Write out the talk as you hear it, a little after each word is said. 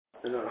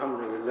إن الحمد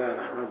لله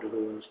نحمده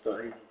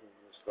ونستعينه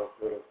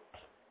ونستغفره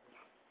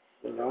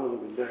ونعوذ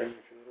بالله من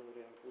شرور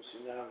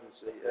أنفسنا ومن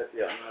سيئات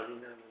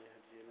أعمالنا من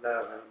يهده الله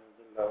فلا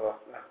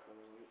مضل له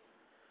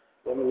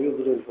ومن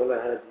يضلل فلا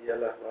هادي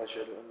له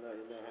وأشهد أن لا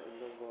إله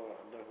إلا الله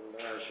وحده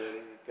لا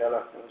شريك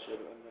له وأشهد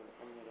أن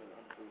محمدا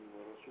عبده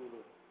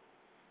ورسوله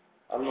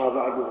أما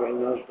بعد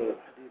فإن أصدق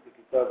الحديث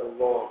كتاب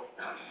الله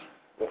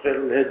وخير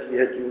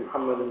الهدي هدي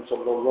محمد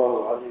صلى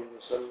الله عليه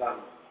وسلم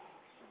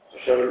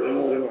وشر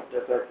الأمور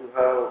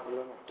محدثاتها وكل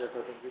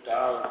محدثة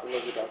بدعة وكل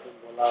بدعة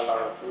ضلالة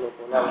وكل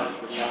ضلالة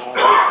في النار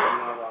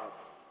أما بعد.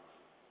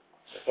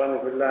 Ikhwan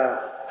fillah,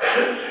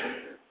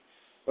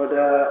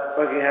 pada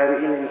pagi hari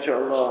ini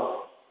insyaallah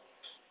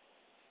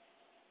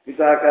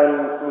kita akan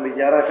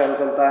membicarakan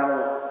tentang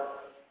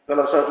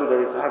salah satu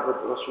dari sahabat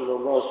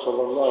Rasulullah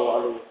sallallahu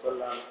alaihi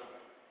wasallam,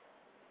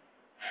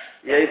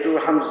 yaitu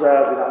Hamzah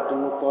bin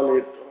Abdul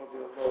Muthalib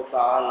radhiyallahu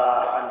taala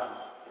anhu.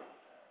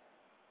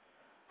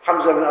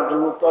 Hamzah bin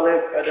Abdul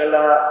Muthalib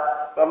adalah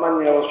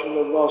pamannya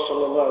Rasulullah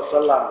sallallahu alaihi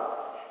wasallam.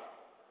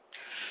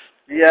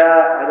 Dia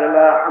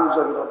adalah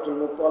Hamzah bin Abdul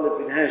Muthalib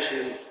bin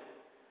Hashim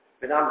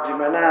bin Abd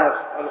Manaf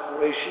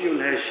al-Quraisy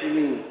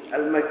al-Hashimi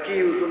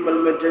al-Makki thumma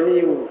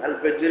al-Madani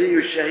al-Badri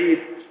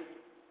al-Shahid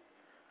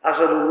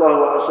Asadullah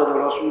wa Asad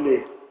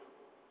Rasulih.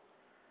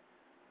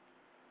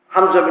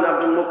 Hamzah bin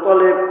Abdul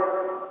Muthalib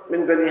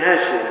min Bani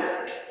Hashim.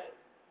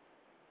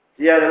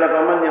 Dia adalah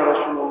pamannya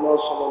Rasulullah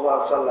sallallahu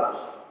alaihi wasallam.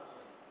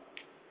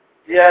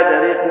 Dia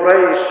dari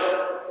Quraisy,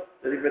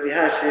 dari Bani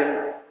Hashim.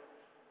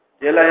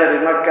 Dia lahir di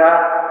Makkah,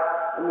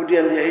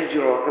 kemudian dia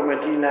hijrah ke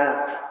Madinah.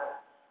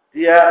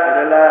 Dia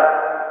adalah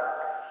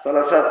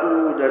salah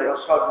satu dari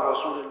ashab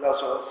Rasulullah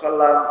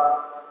SAW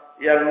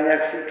yang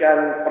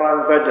menyaksikan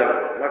perang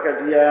Badar. Maka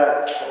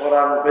dia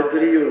seorang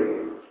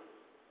Badriyun,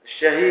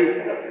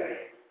 syahid,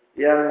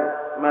 yang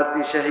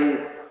mati syahid.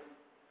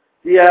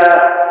 Dia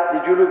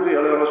dijuluki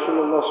oleh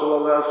Rasulullah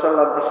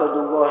SAW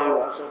Asadullah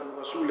wa Asad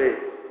Rasulih,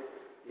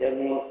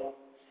 yakni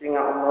singa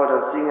Allah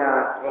dan singa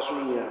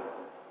Rasulnya.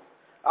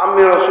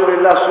 Ammi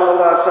Rasulullah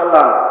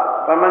SAW,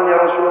 pamannya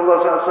Rasulullah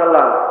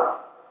SAW.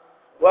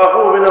 Wa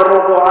akhu min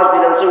ar-radha'ati,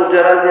 dan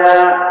saudaranya,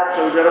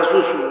 saudara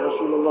susu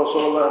Rasulullah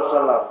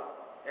SAW.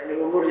 Yani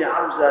umurnya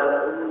Hamzah dan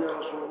umurnya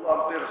Rasulullah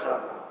hampir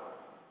sama.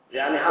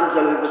 Yani Hamzah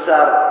lebih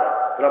besar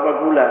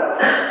berapa bulan.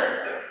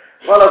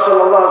 Qala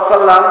sallallahu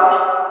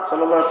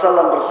alaihi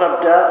wasallam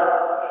bersabda,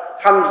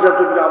 Hamzah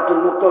bin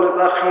Abdul Muthalib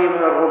akhi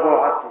min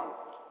ar-radha'ati.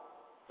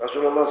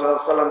 Rasulullah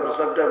SAW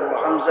bersabda bahwa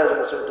Hamzah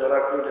adalah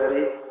saudaraku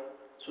dari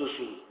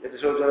susu, yaitu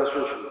saudara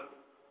susu.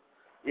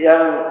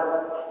 Yang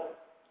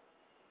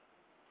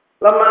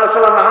lama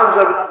aslama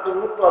Hamzah bin Abdul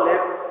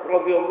Muthalib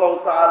radhiyallahu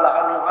taala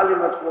anhu,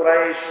 alimat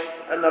Quraisy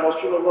anna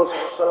Rasulullah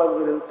SAW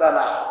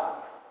berintana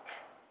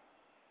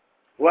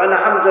wa anna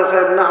Hamzah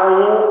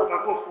sayamna'uhu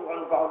fakuffu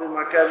an ba'd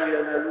al-makan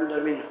yanaluna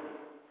minhu.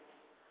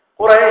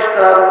 Quraisy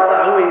telah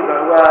mengetahui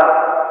bahwa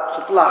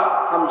setelah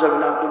Hamzah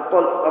bin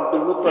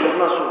Abdul Muthalib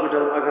masuk ke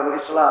dalam agama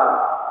Islam,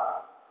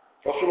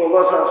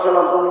 Rasulullah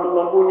SAW pun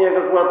mempunyai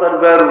kekuatan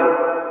baru,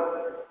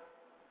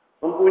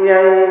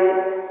 mempunyai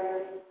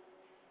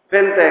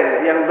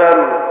benteng yang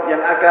baru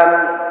yang akan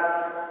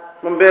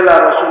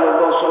membela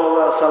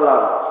Rasulullah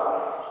SAW.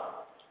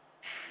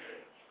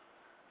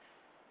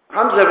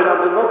 Hamzah bin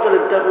Abdul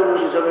Muthalib dahulu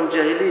di zaman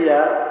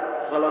jahiliyah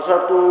salah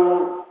satu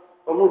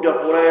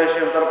pemuda Quraisy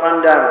yang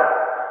terpandang,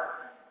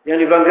 yang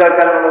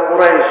dibanggakan oleh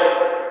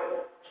Quraisy.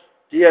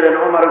 Dia dan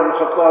Umar bin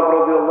Khattab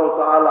radhiyallahu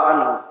taala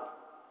anhu.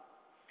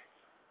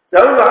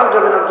 Dahulu Hamzah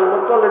bin Abdul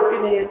Muthalib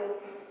ini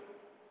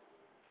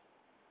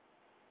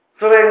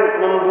sering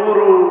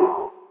memburu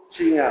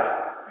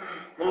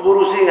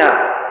singa.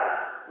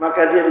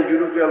 Maka dia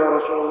dijuluki oleh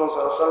Rasulullah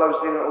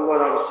SAW singa Allah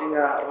dan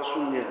singa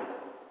Rasulnya.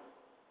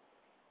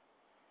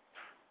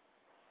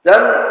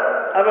 Dan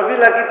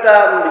apabila kita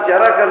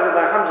membicarakan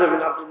tentang Hamzah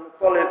bin Abdul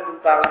Muthalib,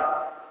 tentang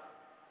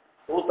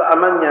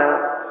keutamaannya,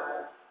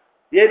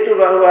 yaitu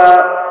bahwa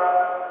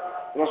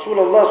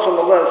Rasulullah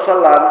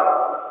SAW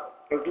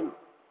waktu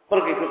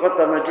pergi ke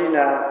kota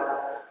Madinah,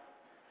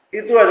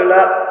 itu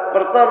adalah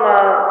pertama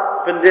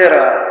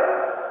bendera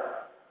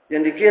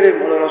yang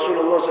dikirim oleh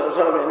Rasulullah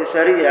SAW, ini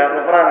syariah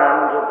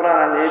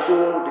peperangan, yaitu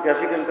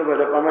dikasihkan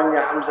kepada pamannya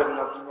Hamzah bin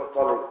Abdul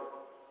Muthalib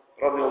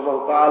radhiyallahu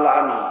taala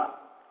anhu.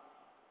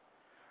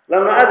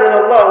 Lama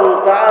adina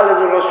Allah taala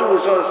li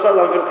Rasulullah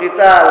SAW fil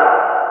qital,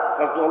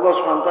 waktu Allah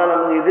SWT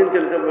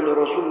mengizinkan kepada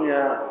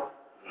Rasulnya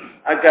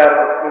agar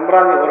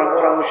memerangi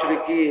orang-orang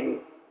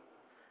musyrikin.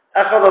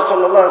 Akhadha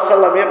sallallahu alaihi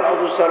wasallam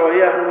yab'athu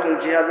sarayahu min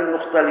al-jihad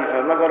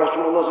al-mukhtalifah. Maka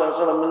Rasulullah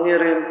SAW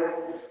mengirim,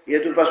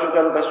 yaitu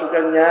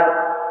pasukan-pasukannya,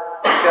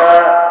 ke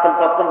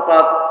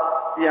tempat-tempat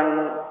yang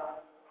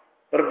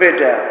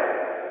berbeda.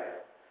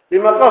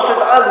 Lima maqasid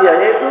aliyah,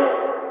 yaitu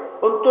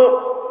untuk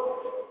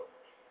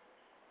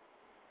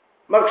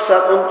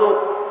maksud, untuk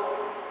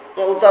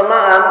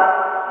keutamaan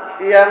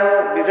yang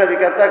bisa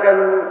dikatakan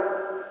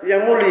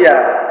yang mulia,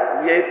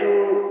 yaitu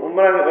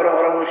memerangi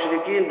orang-orang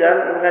musyrikin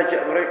dan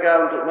mengajak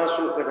mereka untuk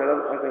masuk ke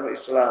dalam agama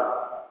Islam.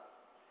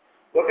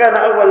 Wa kana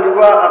awal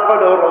liwa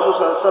aqadahu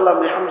Rasulullah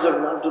SAW di Hamzah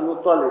bin Abdul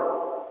Muthalib.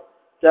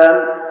 Dan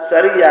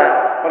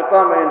syariah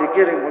pertama yang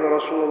dikirim oleh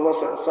Rasulullah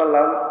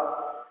SAW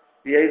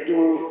yaitu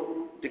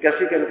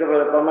dikasihkan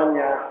kepada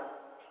pamannya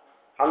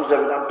Hamzah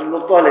bin Abdul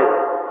Muthalib.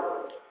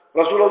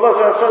 Rasulullah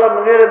SAW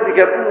mengirim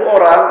 30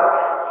 orang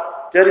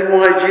dari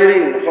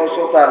muhajirin,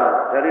 khususan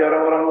dari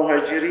orang-orang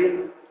muhajirin,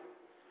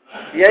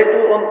 yaitu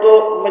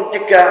untuk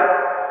mencegah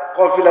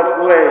kafilah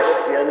Quraisy,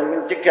 yakni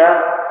mencegah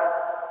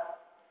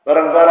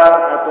barang-barang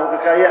atau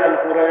kekayaan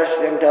Quraisy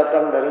yang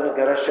datang dari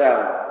negara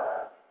Syam.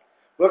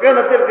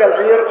 وكانت تلك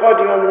العير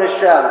قادمة من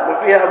الشام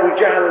وفيها أبو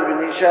جهل بن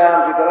هشام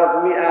في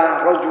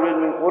 300 رجل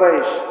من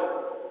قريش.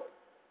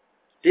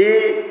 Di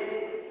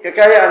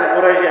kekayaan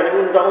Quraisy, yang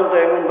unta-unta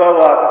yang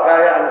membawa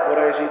kekayaan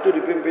Quraisy itu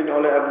dipimpin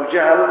oleh Abu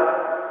Jahal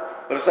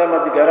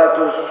bersama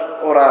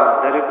 300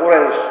 orang dari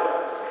Quraisy.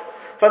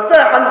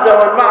 Fantah Hamzah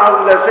wa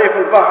ma'ahu ila sayf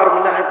al-bahr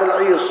min nahiyat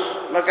al-Is.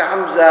 Maka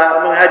Hamzah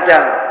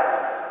menghadang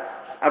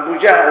Abu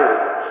Jahal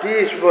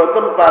di sebuah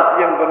tempat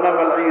yang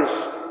bernama al-Is,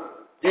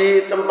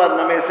 di tempat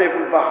namanya Sayf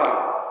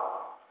al-Bahr.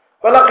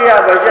 Falaqiya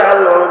Abu Jahal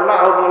wa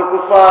ma'ahu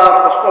al-kuffar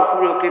fasqafu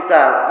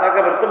al-qital. Maka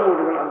bertemu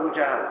dengan Abu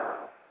Jahal.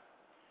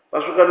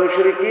 Pasukan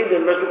musyrikin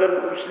dan pasukan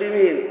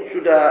muslimin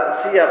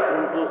sudah siap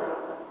untuk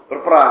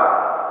berperang.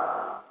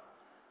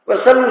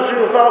 Wasallu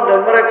suyufahum, dan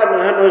mereka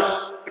menghenus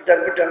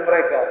pedang-pedang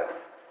mereka.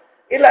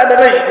 Ila ada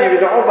Majdi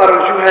bin Umar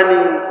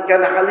al-Juhani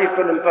kana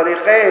khalifan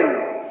al-fariqain.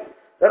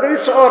 Tetapi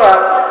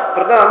seorang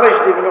bernama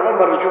Majdi bin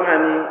Umar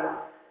al-Juhani,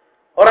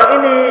 orang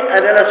ini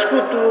adalah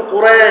sekutu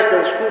Quraisy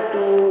dan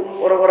sekutu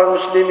orang-orang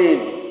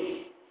muslimin.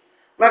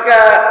 Maka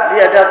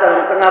dia datang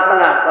di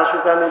tengah-tengah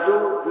pasukan itu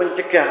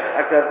mencegah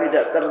agar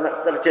tidak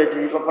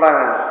terjadi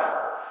peperangan.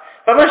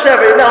 Famasya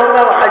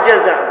bainahuma wa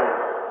hajazahum.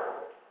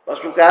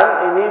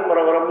 Pasukan ini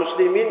orang-orang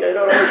muslimin dan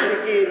orang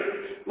musyrikin.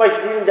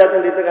 Majdi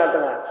datang di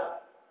tengah-tengah.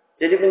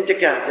 Jadi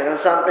mencegah jangan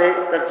sampai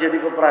terjadi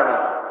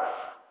peperangan.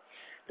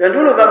 Dan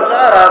dulu bangsa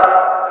Arab,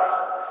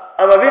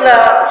 apabila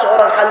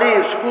seorang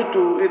halif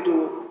sekutu itu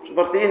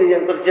seperti ini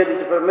yang terjadi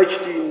seperti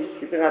Majdi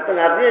di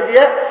tengah-tengah, artinya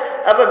dia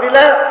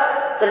apabila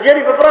terjadi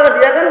peperangan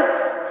dia akan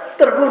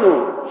terbunuh.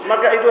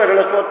 Maka itu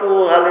adalah suatu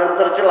hal yang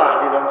tercelah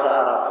di bangsa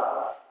Arab.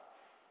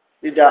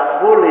 Tidak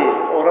boleh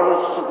orang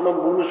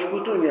membunuh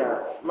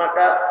sekutunya,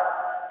 maka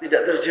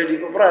tidak terjadi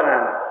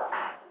peperangan.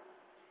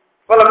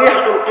 Falam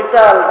yahsul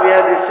qital fi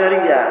hadhihi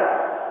syariah,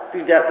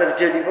 tidak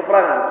terjadi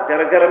peperangan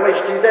gara-gara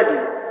Majdi tadi.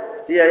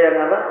 Dia yang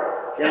apa?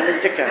 Yang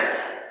mencegah.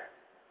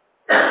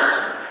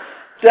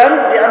 Dan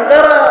di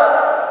antara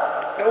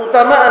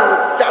keutamaan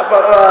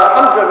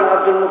Hamzah bin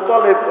Abdul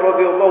Muthalib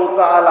radhiyallahu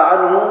taala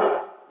anhu,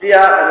 dia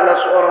adalah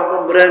seorang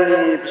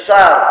pemberani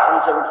besar.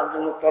 Hamzah bin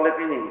Abdul Muthalib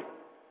ini.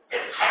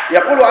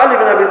 Yaqulu Ali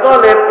bin Abi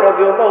Thalib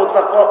radhiyallahu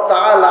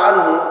taala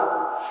anhu,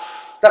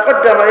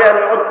 taqaddama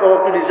yani Utbah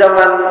waktu di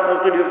zaman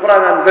waktu di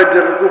peperangan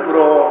Badr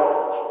Kubra.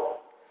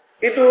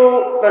 Itu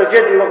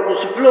terjadi waktu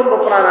sebelum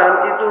peperangan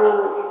itu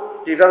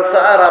di bangsa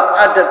Arab,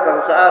 adat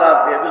bangsa Arab,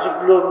 yaitu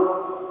sebelum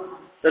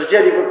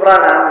terjadi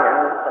peperangan yang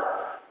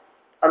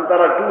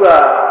antara dua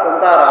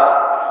tentara,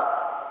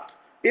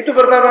 itu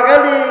pertama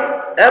kali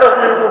harus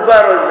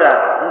mubarazah.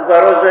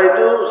 Mubarazah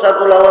itu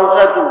satu lawan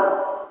satu.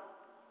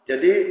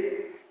 Jadi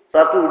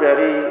satu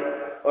dari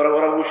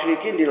orang-orang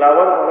musyrikin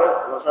dilawan oleh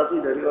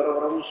satu dari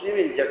orang-orang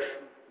muslimin,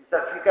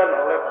 disaksikan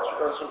oleh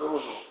pasukan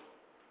seluruhnya.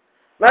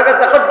 Maka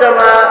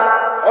taqaddama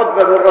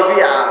Utbah bin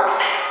Rabi'ah,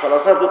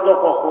 salah satu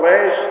tokoh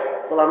Quraisy,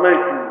 telah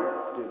maju.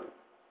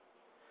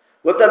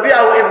 Wa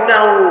tabi'ahu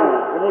ibnahu,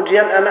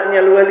 kemudian anaknya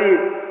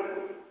Al-Walid,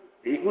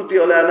 diikuti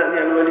oleh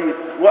anaknya Al-Walid,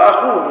 wa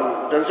akhuhu,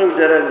 dan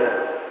saudaranya.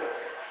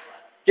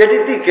 Jadi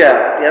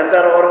 3 di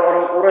antara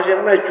orang-orang Quraisy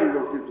yang maju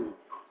waktu itu.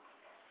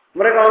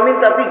 Mereka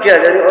meminta 3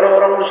 dari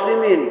orang-orang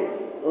muslimin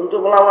untuk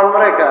melawan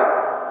mereka.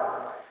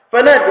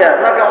 Fanaja,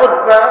 maka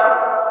Utbah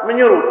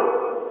menyuruh,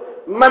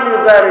 man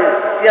yubaris,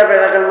 siapa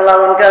yang akan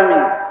melawan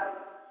kami?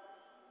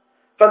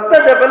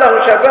 Fantajaba lahu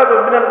syababun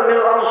min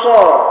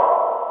al-ansar.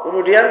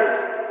 Kemudian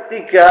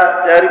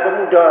 3 dari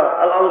pemuda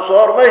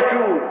al-ansar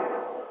maju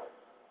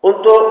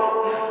untuk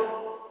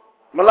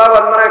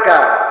melawan mereka.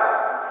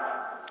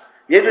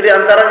 Yaitu di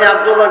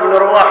antaranya Abdul bin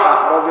Rawahah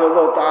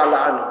radhiyallahu taala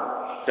anhu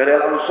dari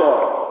al-ansar.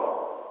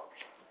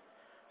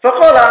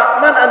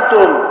 Faqala man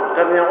antum?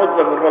 Katanya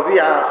Utbah bin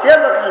Rabi'ah,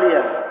 siapa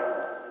kalian?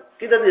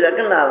 Kita tidak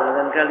kenal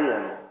dengan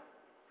kalian.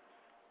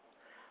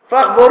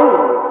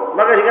 Fa'akhbaruhu,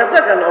 maka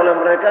dikatakan oleh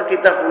mereka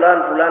kita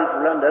fulan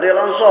dari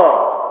al-ansar.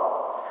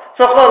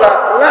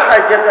 Faqala la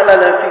hajata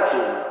lana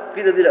fikum,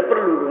 kita tidak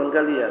perlu dengan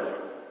kalian.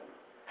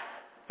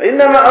 Fa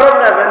innama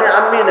aradna bani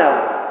ammina,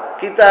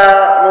 kita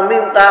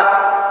meminta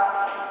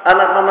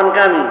anak paman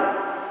kami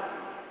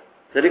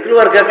dari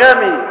keluarga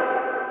kami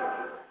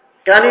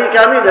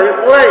dari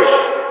Quraisy,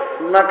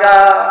 maka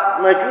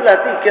majulah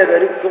 3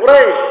 dari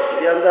Quraisy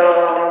di antara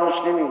orang-orang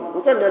muslimin,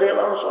 bukan dari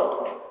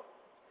al-ansar.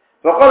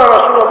 Faqala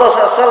Rasulullah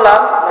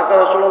SAW, maka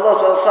Rasulullah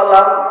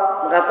SAW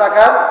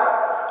mengatakan,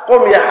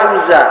 qum ya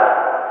Hamzah,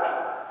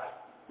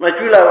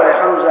 majulah wahai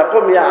Hamzah,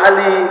 qum ya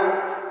Ali,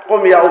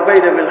 qum ya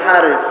Ubaidah bin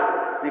Harith,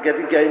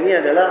 Tiga-tiga ini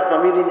adalah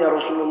familinya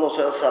Rasulullah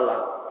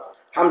SAW.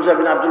 Hamzah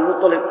bin Abdul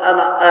Muthalib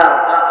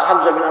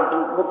Hamzah bin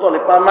Abdul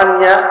Muthalib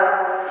pamannya,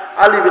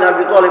 Ali bin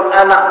Abi Thalib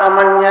anak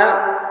pamannya,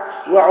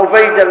 wa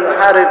Ubaidah bin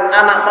Harith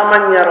anak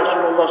pamannya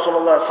Rasulullah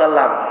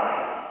SAW.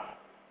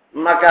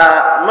 Maka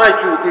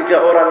maju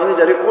tiga orang ini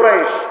dari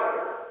Quraisy.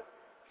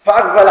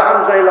 Fa'aqbal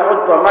Hamzah ila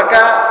Utbah,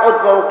 maka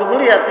Utbah waktu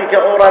melihat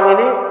tiga orang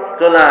ini,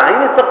 nah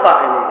ini tepat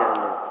ini kan.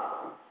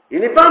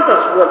 Ini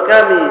pantas buat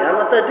kami,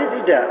 amat tadi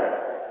tidak.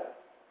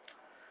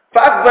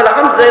 Fa'aqbal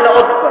Hamzah ila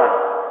Utbah.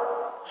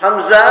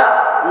 Hamzah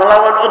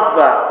melawan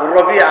Utbah bin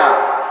Rabi'ah.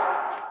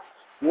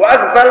 Wa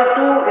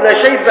aqbaltu ila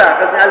Syaibah,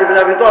 kata Ali bin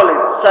Abi Thalib.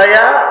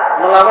 Saya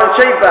melawan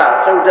Syaibah,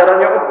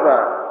 saudaranya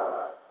Utbah.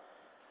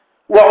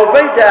 Wa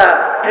Ubaidah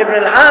ibn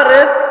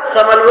al-Harith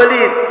sama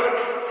al-Walid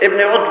ibn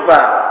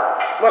Utbah.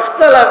 Wa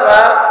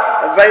ikhtalafa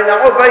baina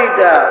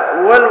Ubaidah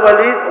wal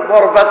Walid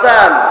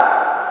darbatan.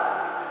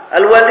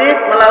 Al-Walid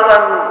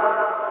melawan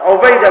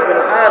Ubaidah bin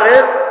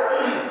Harith,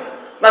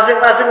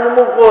 masing-masing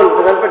memukul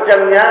dengan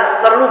pedangnya,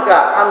 terluka.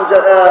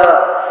 Hamzah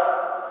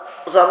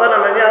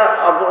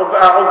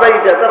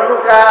Ubaidah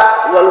terluka,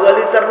 wal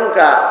Walid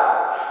terluka.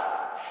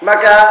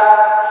 Maka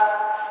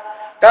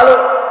kalau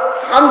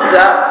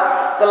Hamzah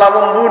telah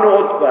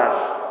membunuh Utbah,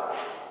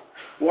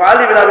 wa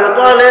Ali bin Abi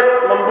Thalib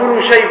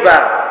membunuh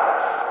Syaibah,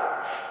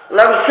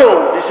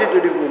 langsung di situ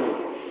dibunuh.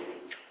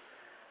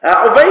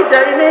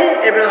 Ubaidah ini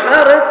Ibn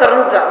Harith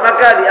terluka,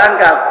 maka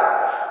diangkat.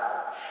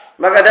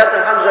 Maka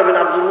datang Hamzah bin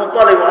Abdul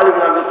Muthalib wa Ali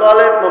bin Abi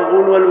Thalib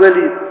membunuh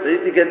Al-Walid. Jadi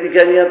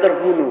tiga-tiganya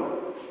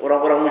terbunuh,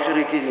 orang-orang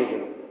musyrikin itu.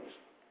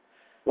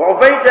 Wa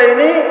Ubaidah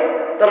ini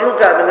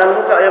terluka dengan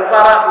luka yang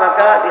parah,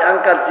 maka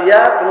diangkat dia,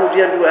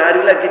 kemudian 2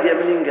 hari lagi dia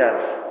meninggal.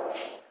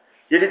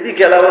 Jadi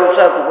 3 lawan 1,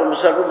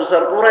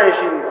 pembesar-pembesar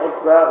Quraisy,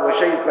 Utbah, wa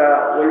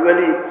Syaibah, wal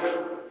Walid.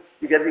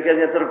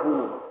 Tiga-tiganya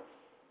terbunuh.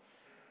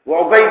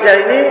 Wa Ubaidah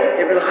ini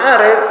Ibn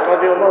Harith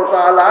radhiyallahu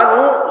taala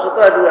anhu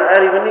setelah 2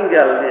 hari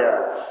meninggal dia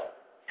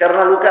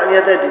karena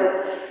lukanya tadi.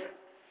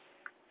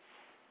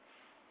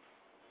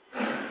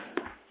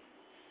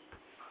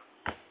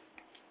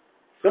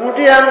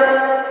 Kemudian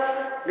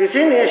di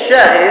sini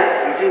syahid,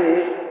 di sini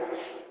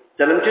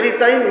dalam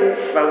cerita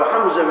ini bahwa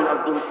Hamzah bin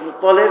Abdul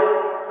Muthalib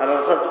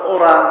adalah satu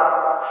orang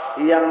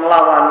yang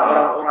melawan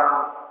orang-orang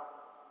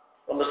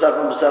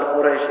pembesar-pembesar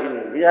Quraisy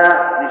ini. Dia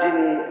di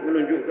sini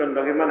menunjukkan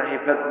bagaimana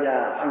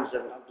hebatnya Hamzah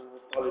bin Abdul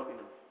Muthalib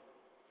ini.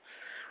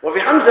 Wa fi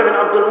Hamzah bin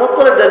Abdul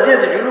Muthalib, dan dia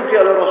dijuluki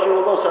oleh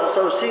Rasulullah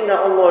SAW singa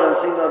Allah dan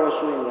singa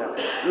Rasulnya.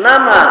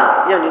 Nama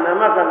yang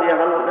dinamakan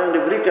yang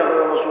diberikan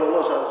oleh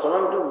Rasulullah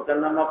SAW itu bukan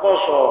nama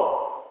kosong,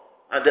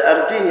 ada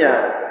artinya.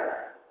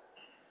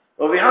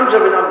 Wa fi Hamzah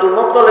bin Abdul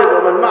Muthalib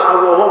wa man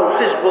ma'ahu hum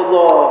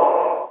hizbullah.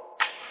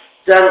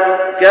 Dan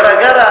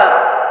gara-gara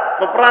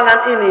peperangan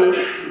ini,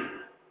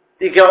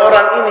 3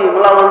 orang ini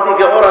melawan 3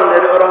 orang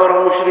dari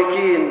orang-orang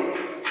musyrikin,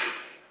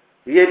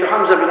 yaitu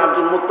Hamzah bin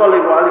Abdul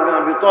Muthalib wa Ali bin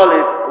Abi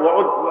Thalib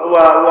wa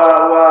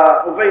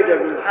Ubaidah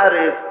bin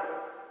Harith,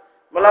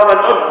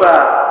 melawan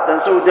Utbah dan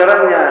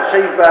saudaranya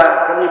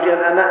Syaibah, kemudian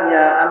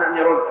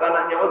anaknya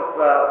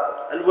Utbah,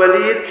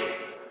 Al-Walid.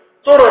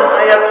 Turun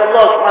ayat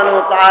Allah Subhanahu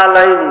wa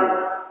taala ini.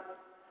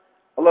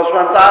 Allah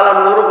Subhanahu wa taala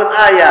menurunkan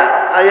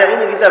ayat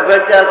ini kita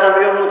baca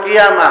sampai yaumul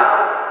qiyamah,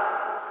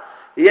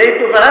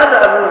 yaitu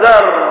pada Abu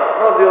Dzar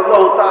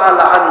radhiyallahu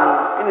taala anhu.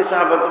 Ini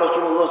sahabat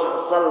Rasulullah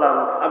SAW,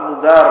 Abu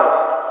Dzar,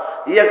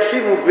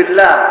 yaksimu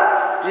billah,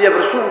 dia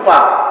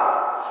bersumpah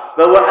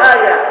bahwa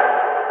ayat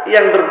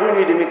yang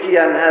berbunyi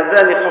demikian,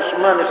 hadzani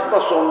khasman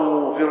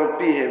ikhtasamu fi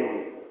rabbihim.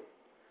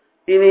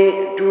 Ini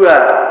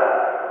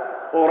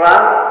 2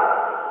 orang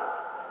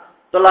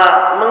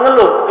telah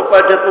mengeluh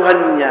kepada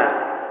Tuhannya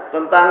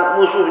tentang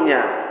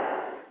musuhnya.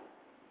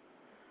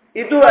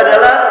 Itu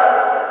adalah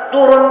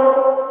turun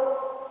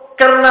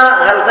karena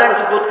hal yang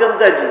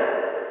sebutkan tadi.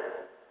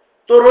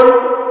 Turun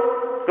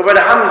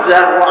kepada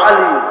Hamzah wa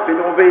Ali bin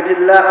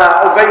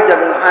Ubaidah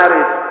bin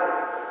Harith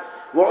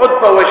wa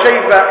Utbah wa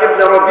Syaibah ibn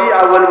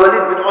Rabi'ah wal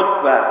Walid bin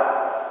Utbah.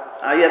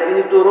 Ayat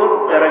ini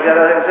turun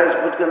gara-gara yang saya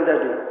sebutkan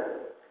tadi.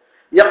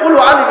 Yaqulu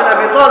Ali bin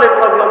Abi Thalib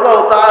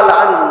radhiyallahu taala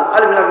anhu.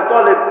 Ali bin Abi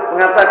Thalib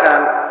mengatakan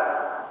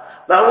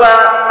bahwa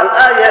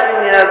al-ayat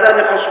ini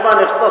hadzani khasman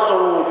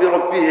ikhtasamu fi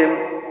rabbihim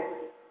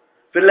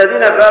fil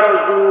ladzina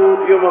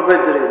barazu yawm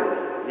Badr.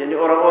 Yani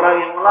orang-orang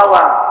yang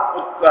melawan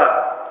Utbah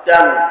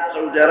dan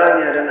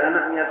saudaranya dan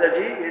anaknya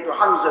tadi, yaitu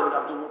Hamzah bin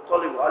Abdul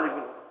Muthalib wa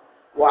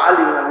Ali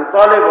bin Abi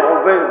Thalib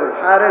wa Ubaidah bin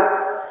Harith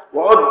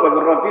wa Utbah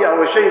bin Rabi'ah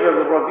wa Syaibah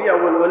bin Rabi'ah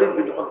wal Walid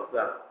bin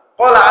Utbah.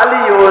 Qala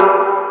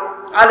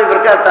Ali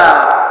berkata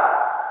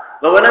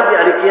bahwa nanti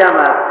hari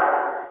kiamat,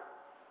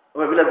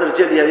 apabila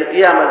terjadi hari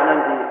kiamat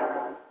nanti,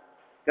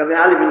 kata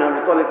Ali bin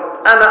Abi Thalib,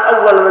 ana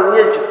awwal man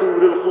yajtu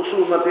lil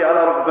khusumati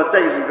ala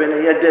rukbatayhi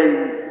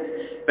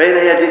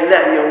baina yadi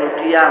Allah yaum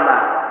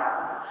al-qiyamah.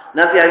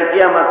 Nanti hari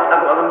kiamat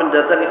aku akan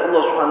mendatangi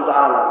Allah Subhanahu wa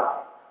taala.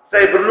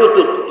 Saya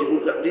berlutut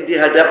di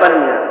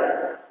hadapannya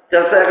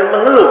dan saya akan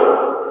mengeluh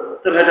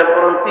terhadap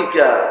orang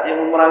 3 yang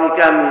memerangi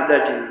kami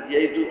tadi,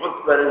 yaitu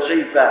Utbah dan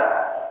Syaibah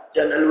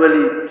dan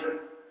Al-Walid.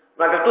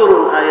 Maka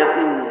turun ayat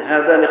ini,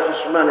 hadani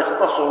khusman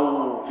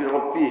ikhtasamu fi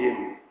rabbihim.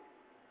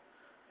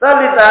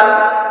 Tsalitsan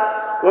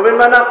wa min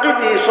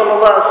manaqibihi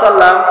sallallahu alaihi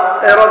wasallam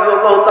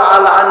radhiyallahu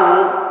taala anhu.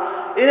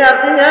 Ini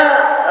artinya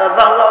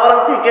bahwa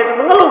orang tiga itu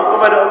mengeluh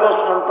kepada Allah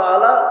Subhanahu wa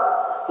taala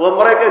bahwa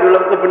mereka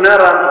dalam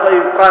kebenaran tetapi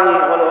diperangi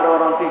oleh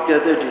orang-orang tiga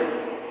tadi.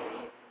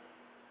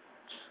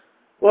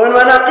 Wa min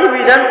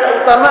manaqibi dan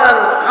keutamaan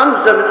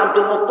Hamzah bin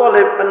Abdul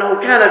Muthalib annahu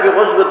kana fi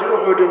ghazwati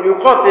Uhud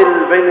yuqatil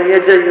baina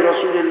yaday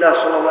Rasulillah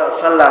sallallahu alaihi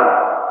wasallam.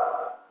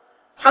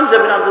 Hamzah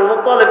bin Abdul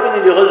Muthalib ini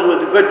di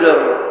ghazwat Badr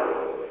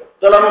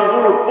telah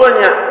membunuh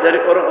banyak dari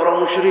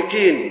orang-orang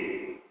musyrikin.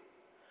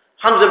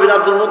 Hamzah bin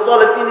Abdul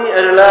Muthalib ini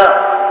adalah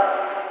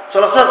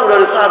salah satu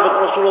dari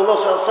sahabat Rasulullah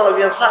SAW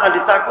yang sangat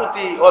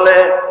ditakuti oleh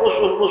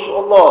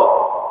musuh-musuh Allah.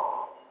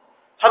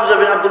 Hamzah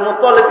bin Abdul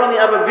Muthalib ini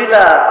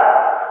apabila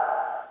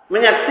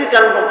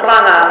menyaksikan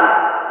peperangan,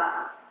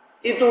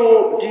 itu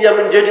dia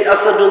menjadi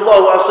asadullah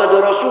wa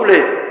asadur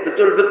rasulih.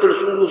 Betul-betul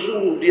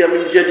sungguh-sungguh dia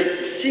menjadi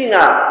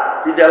singa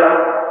di dalam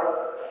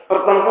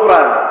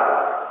pertempuran.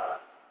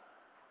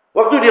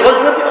 Waktu di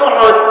ghazwat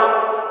Uhud,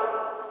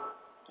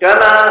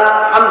 karena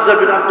Hamzah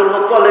bin Abdul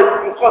Muthalib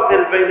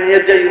yuqatil baina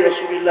yaday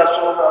Rasulullah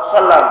sallallahu alaihi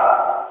wasallam.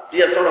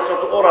 Dia salah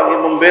satu orang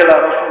yang membela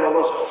Rasulullah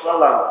sallallahu alaihi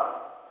wasallam.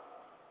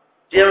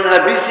 Dia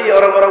menghabisi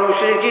orang-orang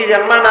musyrikin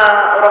yang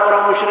mana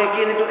orang-orang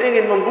musyrikin itu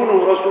ingin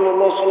membunuh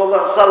Rasulullah sallallahu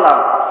alaihi wasallam.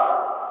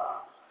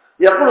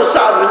 Yaqulu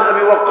Sa'ad bin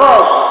Abi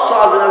Waqqas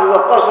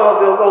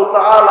radhiyallahu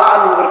taala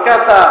anhu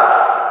berkata,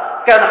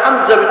 "Kan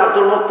Hamzah bin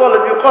Abdul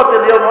Muthalib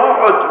yuqatil yawm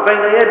Uhud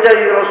baina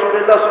yaday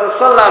Rasulullah sallallahu alaihi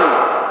wasallam."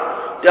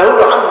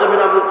 Dahulu Hamzah bin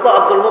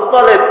Abdul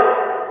Muthalib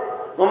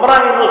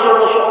memerangi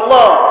musuh-musuh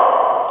Allah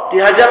di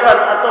hadapan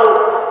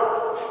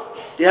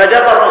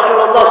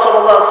Rasulullah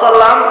sallallahu alaihi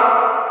wasallam.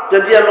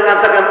 Dan dia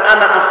mengatakan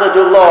anak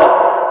asadullah.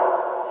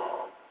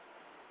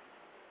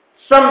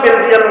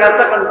 Sambil dia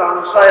mengatakan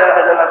bahwa saya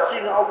adalah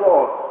singa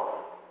Allah.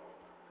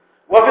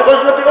 Wa fi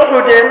ghazwati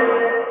Uhud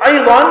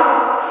aidan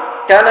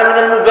kana min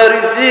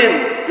al-mubarizin.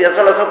 Dia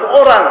salah satu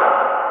orang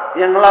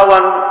yang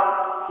melawan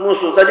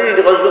musuh. Tadi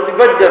di ghazwat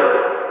Badr,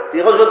 di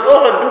ghazwat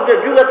Uhud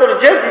juga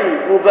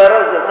terjadi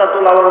mubarazah satu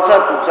lawan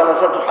satu. Salah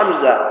satu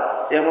Hamzah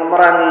yang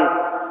memerangi,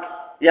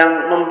 yang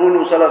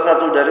membunuh salah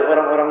satu dari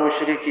orang-orang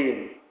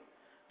musyrikin.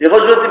 Di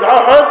ghazwat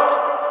Uhud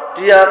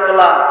dia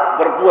telah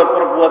berbuat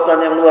perbuatan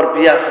yang luar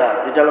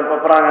biasa di dalam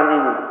peperangan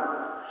ini.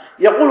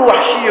 Yaqul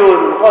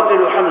Wahsyiyun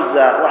qatilu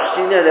Hamzah.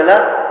 Wahsy ini adalah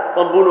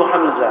pembunuh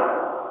Hamzah.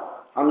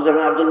 Hamzah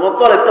bin Abdul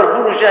Muthalib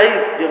terbunuh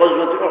syahid di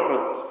ghazwat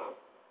Uhud.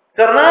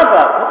 Karena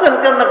apa? Bukan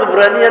karena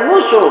keberanian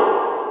musuh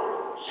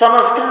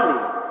sama sekali.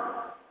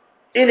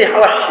 Ini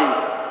Wahsy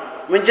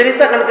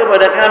menceritakan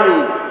kepada kami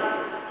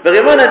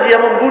bagaimana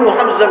dia membunuh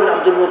Hamzah bin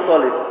Abdul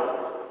Muthalib.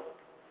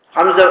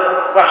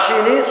 Hamzah Wahsy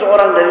ini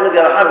seorang dari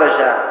negara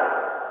Habasyah.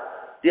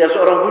 Dia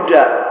seorang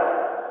budak.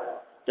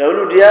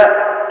 Dahulu dia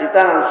di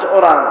tangan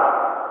seorang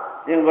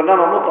yang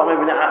bernama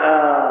Muthalib bin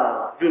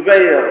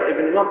Jubair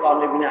ibn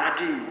Mut'im ibn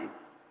Adi.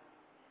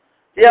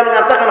 Dia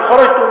mengatakan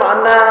kharajtu ma'an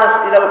nas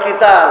ila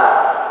al-qital.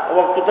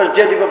 Waktu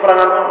terjadi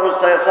peperangan Uhud,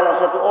 saya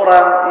salah satu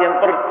orang yang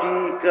pergi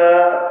ke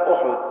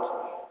Uhud.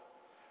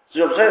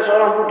 Sebab saya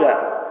seorang budak,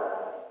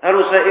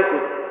 harus saya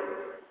ikut.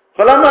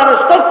 Falamma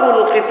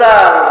nastaqul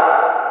qital,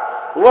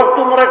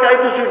 waktu mereka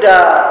itu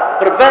sudah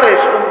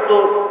berbaris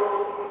untuk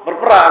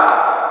berperang,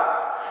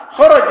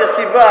 kharaja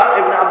Sibah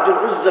ibn Abdul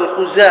Uzza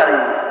al-Khuzai,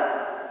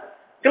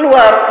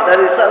 keluar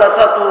dari salah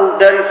satu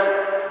dari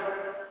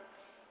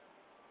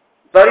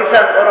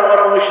barisan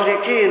orang-orang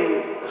musyrikin,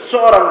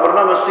 seorang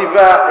bernama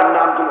Sibah ibn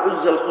Abdul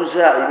Uzza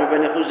al-Khuzai min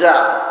Bani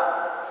Khuza'ah.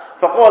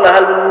 Faqala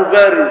hal min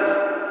mubariz,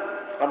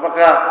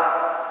 apakah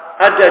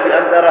ada di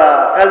antara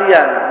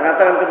kalian,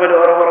 mengatakan kepada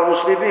orang-orang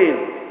muslimin,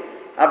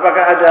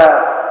 apakah ada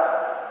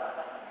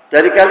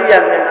dari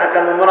kalian yang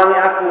akan memerangi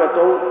aku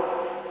atau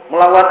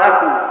melawan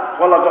aku?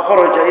 Qala fa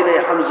kharaja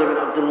ilayhi Hamzah bin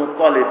Abdul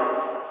Muthalib.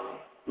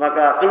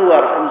 Maka keluar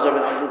Hamzah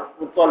bin Abdul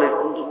Muthalib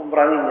untuk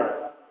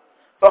memeranginya.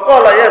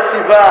 Faqala ya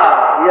Sibah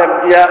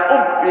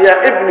ya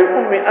ibni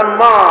ummi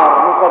Ammar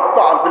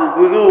muqatta'at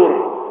al-budur.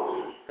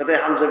 Kata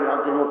Hamzah bin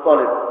Abdul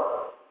Muthalib.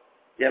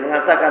 Dia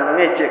mengatakan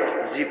mengejek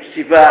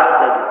Sibah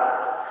tadi.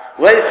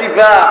 Wahai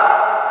Sibah,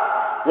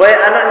 wahai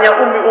anaknya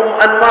Ummi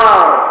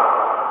Ammar.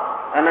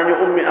 Anaknya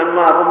Ummi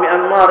Ammar. Ummi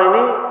Ammar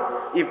ini,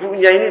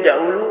 ibunya ini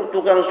dahulu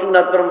tukang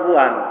sunat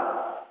perempuan.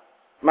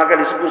 Maka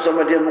disebut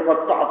sama dia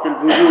muqatta'atul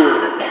budur.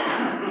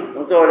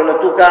 Engkau adalah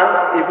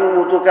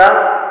ibumu tukang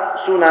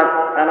sunat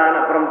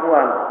anak-anak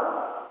perempuan.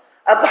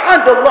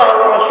 Atahadallah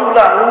wa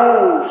rasulahu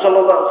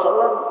sallallahu alaihi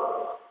wasallam.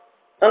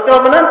 Engkau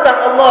menantang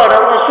Allah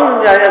dan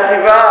Rasulnya ya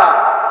Sibah.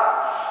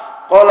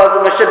 Qala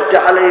thumma shajja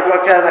alaihi fa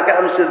kana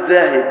ka'amsil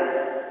zahid.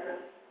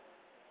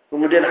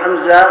 Kemudian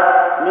Hamzah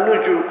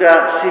menuju ke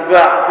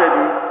Sibah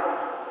tadi,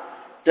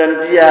 dan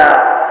dia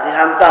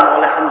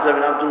dihantam oleh Hamzah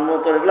bin Abdul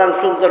Muthalib,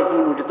 langsung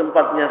terbunuh di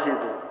tempatnya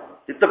situ.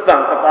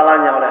 Ditebang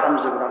kepalanya oleh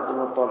Hamzah bin Abdul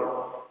Muthalib.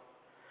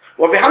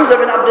 Wa bi Hamzah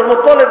bin Abdul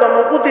Muthalib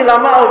qutila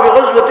ma'ahu fi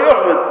ghazwati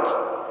Uhud.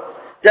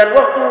 Dan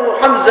waktu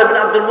Hamzah bin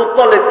Abdul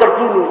Muthalib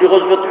terbunuh di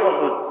ghazwati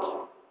Uhud,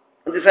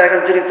 Nanti saya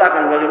akan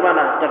ceritakan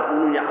bagaimana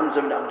terbunuhnya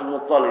Hamzah bin Abdul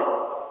Muthalib.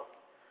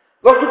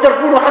 Waktu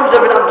terbunuh Hamzah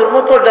bin Abdul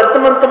Muthalib dan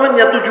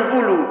teman-temannya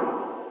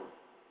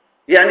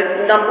 70, yakni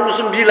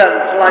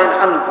 69 selain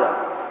Hamzah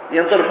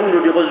yang terbunuh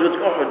di Ghazwat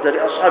Uhud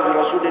dari ashab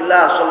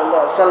Rasulullah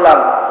sallallahu alaihi wasallam.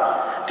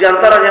 Di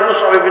antaranya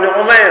Mus'ab bin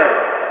Umair,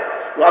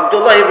 wa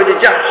Abdullah bin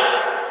Jahsh,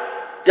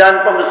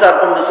 dan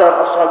pembesar-pembesar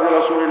ashab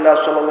Rasulullah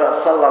sallallahu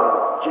alaihi wasallam.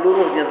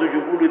 Seluruhnya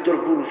 70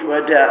 terbunuh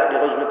syuhada di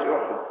Ghazwat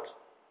Uhud.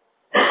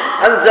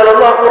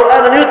 Anzalallahu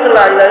Qur'anan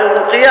yutla ila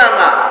yaumil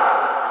qiyamah.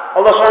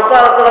 Allah SWT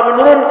telah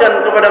menurunkan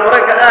kepada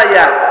mereka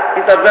ayat.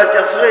 Kita baca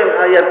sering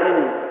ayat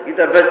ini.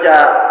 Kita baca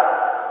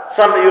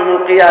sampai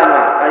yaumil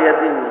qiyamah ayat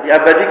ini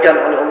diabadikan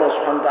oleh Allah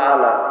SWT.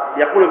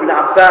 Yaqul Ibn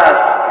Abbas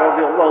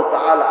radhiyallahu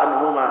taala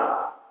anhuma.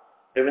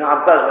 Ibn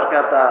Abbas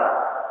berkata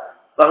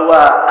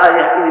bahwa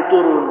ayat ini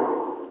turun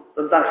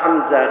tentang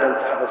Hamzah dan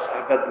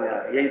sahabat-sahabatnya,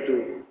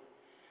 yaitu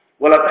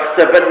wala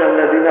tahsabanna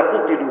alladziina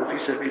qutilu fi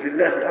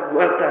sabilillahi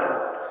amwatan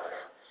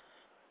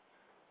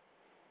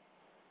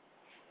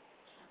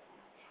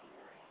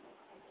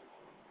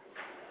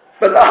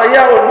bal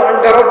ahya'un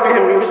 'inda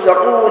rabbihim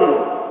yurzaqun.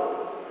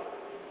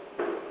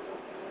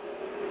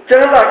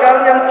 Janganlah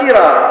kalian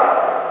kira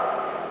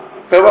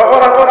bahwa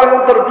orang-orang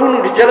yang terbunuh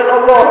di jalan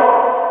Allah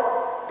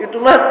itu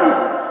mati,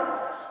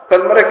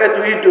 dan mereka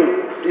itu hidup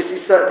di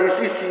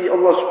sisi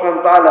Allah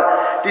Subhanahu wa taala,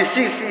 di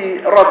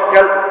sisi Rabb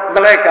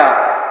mereka.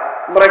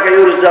 Mereka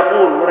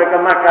yurzaqun, mereka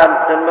makan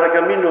dan mereka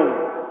minum.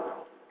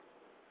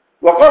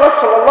 Wa qala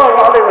sallallahu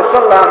alaihi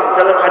wasallam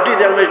dalam hadis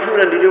yang masyhur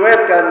yang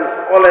diriwayatkan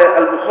oleh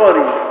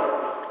Al-Bukhari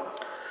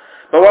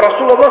bahwa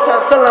Rasulullah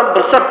SAW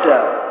bersabda,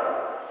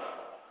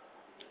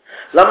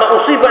 "Lama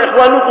usiba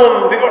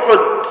ikhwanukum bi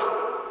Uhud."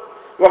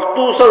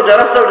 Waktu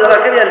saudara-saudara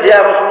kalian, dia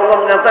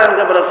Rasulullah mengatakan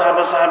kepada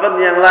sahabat-sahabat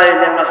yang lain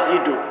yang masih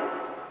hidup.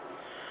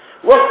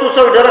 Waktu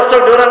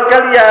saudara-saudara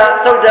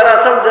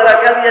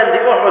kalian di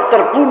Uhud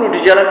terbunuh di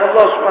jalan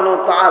Allah Subhanahu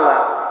wa taala.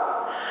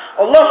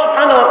 Allah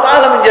Subhanahu wa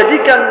taala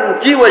menjadikan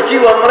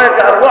jiwa-jiwa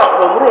mereka, arwah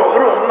wa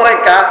ruh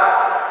mereka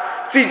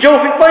fi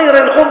jawfi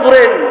tayrin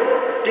khudrin,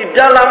 di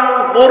dalam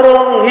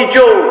burung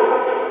hijau.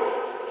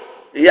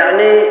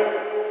 Yakni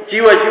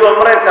jiwa-jiwa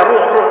mereka,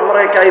 ruh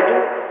mereka itu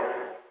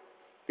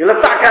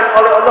diletakkan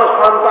oleh Allah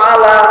Subhanahu wa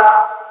taala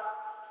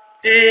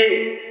di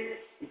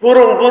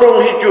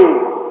burung-burung hijau.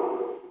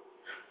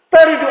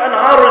 Taridu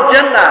anharul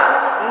jannah,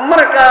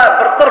 mereka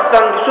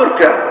berterbang di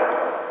surga.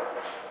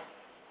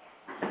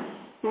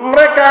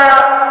 Mereka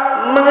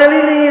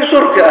mengelilingi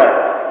surga.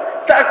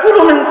 Ta'kulu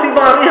min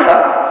thimariha,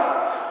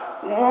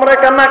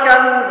 mereka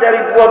makan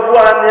dari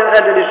buah-buahan yang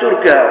ada di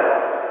surga.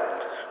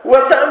 Wa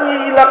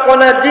ta'wi ila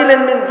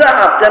qanadilin min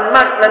dhahab,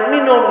 dan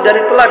minum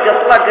dari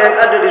telaga-telaga yang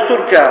ada di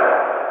surga.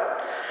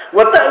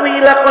 Wa ta'wi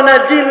ila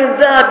qanadilin min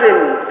dhahabin,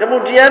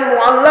 kemudian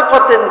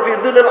mu'allaqatin fi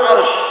dhillil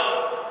 'arsy.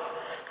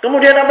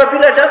 Kemudian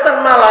apabila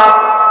datang malam,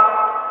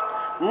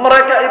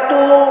 mereka itu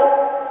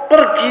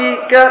pergi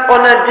ke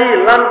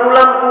qanadil,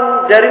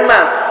 lampu-lampu dari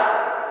emas.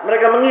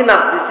 Mereka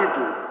menginap di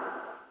situ.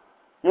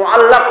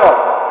 Mu'allaqah,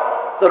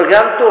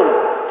 tergantung.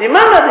 Di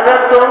mana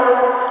digantung?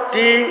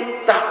 Di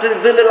tahtil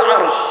dhillil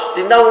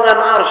 'arsy, di naungan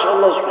 'arsy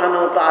Allah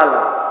Subhanahu wa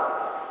taala.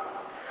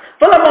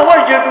 Falamma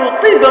wajadu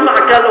tiba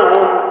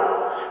ma'kaluhum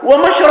wa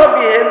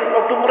mashrabihim,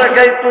 waktu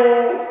mereka itu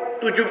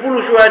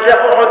 70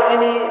 syuhada Uhud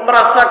ini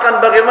merasakan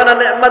bagaimana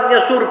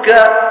nikmatnya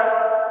surga,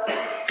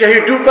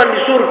 kehidupan di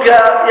surga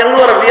yang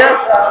luar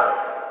biasa.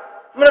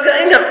 Mereka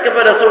ingat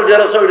kepada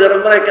saudara-saudara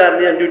mereka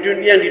yang di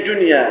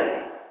dunia.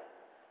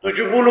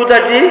 70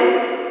 tadi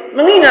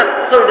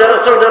mengingat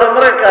saudara-saudara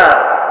mereka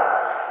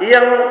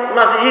yang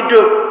masih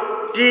hidup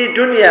di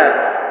dunia.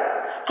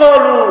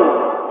 Qalu,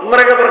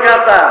 mereka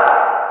berkata,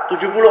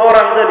 70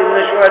 orang tadi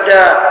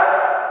syuhada,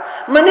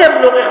 man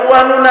yablugh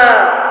ikhwanuna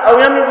aw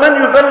man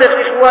yuballigh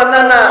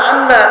ikhwanana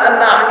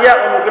anna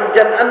ahya'un bil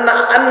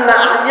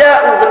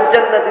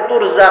jannati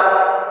turzaq.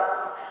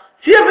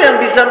 Siapa yang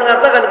bisa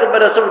mengatakan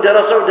kepada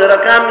saudara-saudara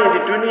kami di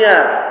dunia,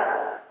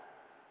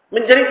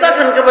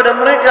 menceritakan kepada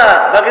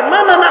mereka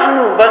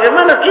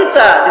bagaimana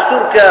kita di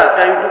surga,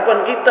 kehidupan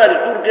kita di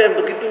surga yang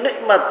begitu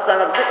nikmat,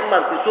 sangat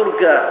nikmat di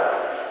surga.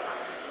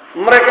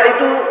 Mereka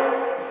itu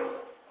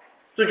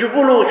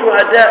 70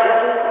 syuhada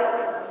itu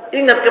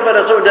ingat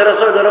kepada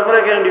saudara-saudara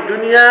mereka yang di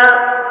dunia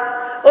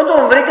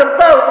untuk memberikan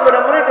tahu kepada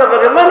mereka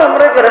bagaimana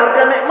mereka dalam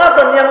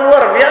kenikmatan yang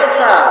luar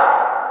biasa,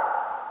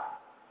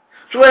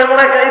 supaya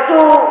mereka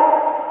itu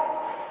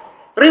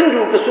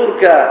rindu ke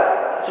surga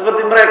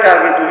seperti mereka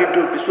gitu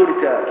hidup di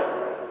surga.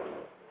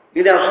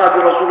 Ini ashab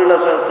Rasulullah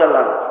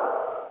SAW.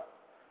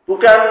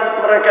 Bukan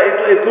mereka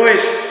itu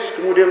egois,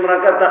 kemudian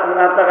mereka tak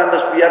mengatakan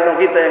biarlah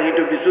kita yang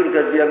hidup di surga,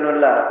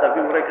 biarlah, tapi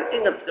mereka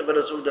ingat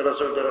kepada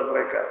saudara-saudara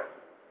mereka.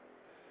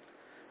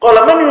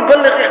 Qala man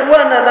yuballigh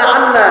ikhwanana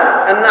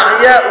anna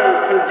ahya'u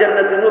fil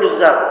jannati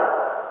nurzaq.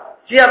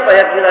 Siapa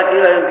ya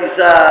kira-kira yang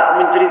bisa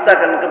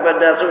menceritakan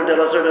kepada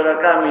saudara-saudara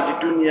kami di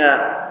dunia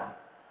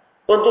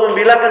untuk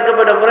membilangkan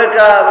kepada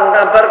mereka,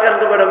 mengabarkan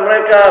kepada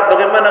mereka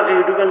bagaimana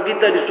kehidupan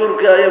kita di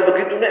surga yang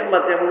begitu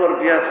nikmat, yang luar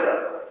biasa.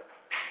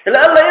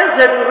 Allah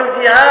yazhadu fil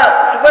jihad,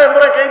 supaya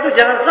mereka itu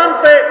jangan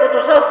sampai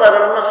putus asa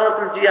dalam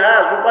masalah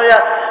jihad, supaya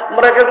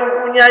mereka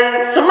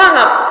mempunyai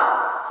semangat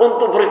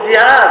untuk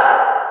berjihad.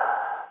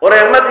 Orang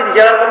yang mati di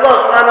jalan Allah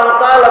Subhanahu wa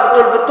taala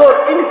betul-betul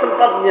ini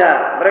tempatnya.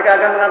 Mereka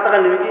akan mengatakan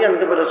demikian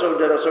kepada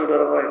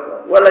saudara-saudara mereka.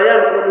 Wala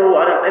yanqulu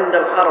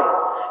 'indal harb.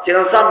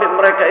 Jangan sampai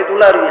mereka itu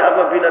lari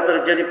apabila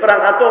terjadi perang,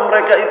 atau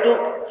mereka itu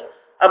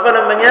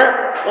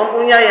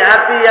mempunyai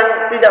hati yang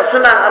tidak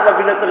senang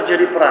apabila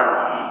terjadi perang.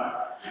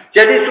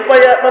 Jadi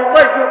supaya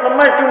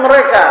memacu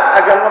mereka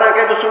agar mereka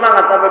itu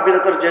semangat apabila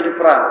terjadi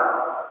perang.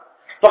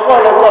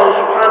 Faqala Allah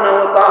Subhanahu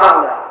wa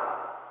taala,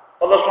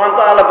 Allah Subhanahu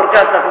wa taala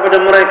berkata kepada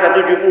mereka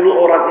 70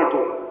 orang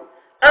itu,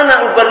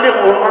 "Ana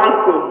uballighuhum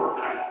ankum."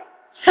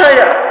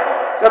 Saya,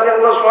 kata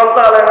Allah Subhanahu wa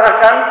taala, yang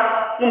akan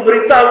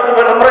memberitahu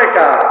kepada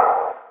mereka.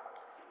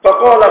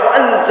 Faqala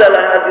fa'anzala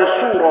hadhihi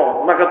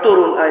surah, maka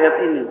turun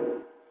ayat ini.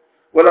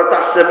 Wala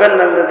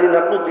tahsabanna alladziina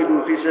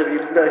qutilu fi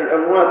sabilillahi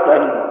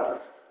amwatan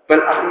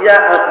bal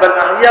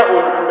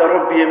ahya'un 'inda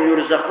rabbihim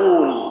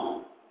yurzaqun.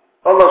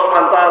 Allah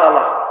Subhanahu wa taala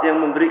lah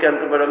yang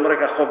memberikan kepada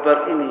mereka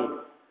kabar ini,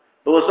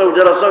 bahwa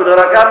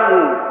saudara-saudara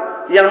kamu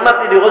yang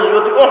mati di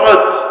Ghazwat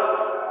Uhud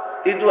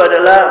itu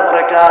adalah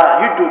mereka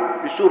hidup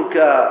di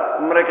surga,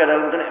 mereka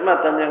dalam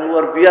kenikmatan yang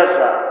luar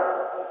biasa.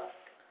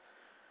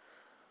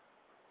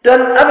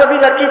 Dan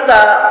apabila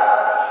kita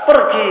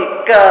pergi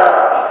ke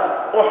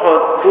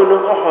Uhud,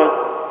 gunung Uhud,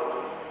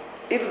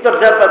 itu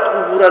terdapat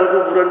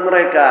kuburan-kuburan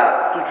mereka,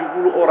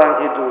 70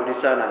 orang itu di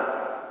sana.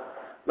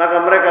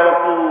 Maka mereka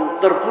waktu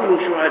terbunuh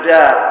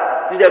syuhada,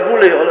 tidak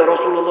boleh oleh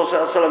Rasulullah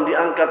SAW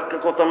diangkat ke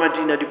kota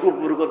Madinah,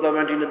 dikubur kota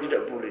Madinah,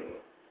 tidak boleh.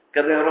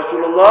 Karena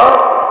Rasulullah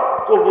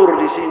kubur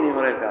di sini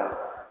mereka,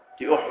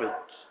 di Uhud.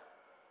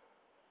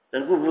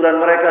 Dan kuburan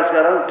mereka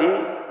sekarang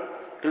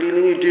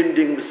dikelilingi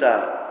dinding besar.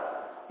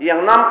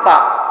 Yang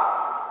nampak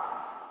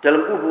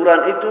dalam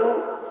kuburan itu,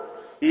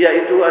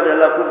 yaitu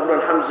adalah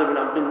kuburan Hamzah bin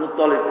Abdul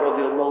Muthalib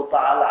radhiyallahu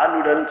taala anhu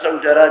dan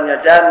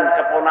saudaranya dan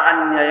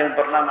keponakannya yang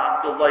bernama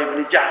Abdullah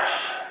bin Jahsh.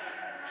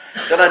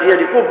 Karena dia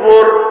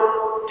dikubur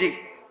di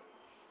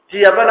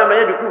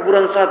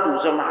kuburan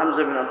satu sama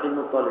Hamzah bin Abdul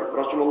Muthalib.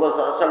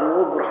 Rasulullah SAW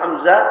mengubur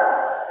Hamzah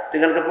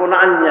dengan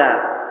keponakannya,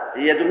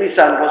 yaitu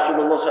nisan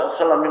Rasulullah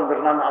SAW yang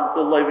bernama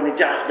Abdullah bin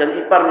Jahsh, dan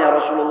iparnya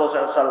Rasulullah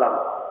SAW.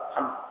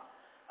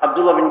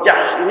 Abdullah bin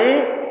Jahsh ini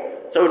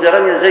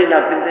saudaranya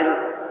Zainab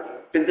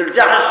binti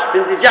Jahsh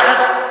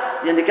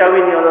yang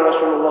dikawini oleh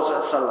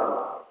Rasulullah SAW.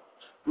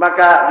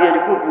 Maka dia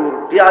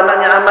dikubur. Dia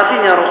anaknya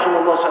amatinya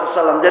Rasulullah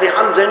SAW. Dari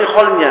Hamzah ini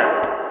kholnya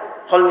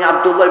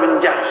Abdullah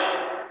bin Jahsh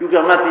juga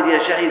mati, dia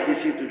syahid di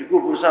situ,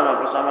 dikubur bersama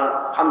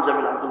Hamzah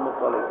bin Abdul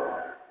Muthalib.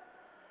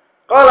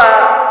 Qala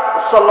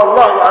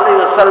sallallahu alaihi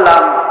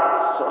wasallam,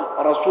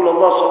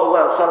 Rasulullah sallallahu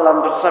alaihi wasallam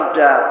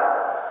bersabda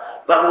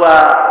bahwa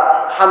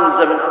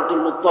Hamzah bin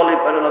Abdul Muthalib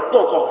adalah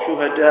tokoh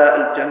syuhada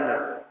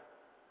al-jannah.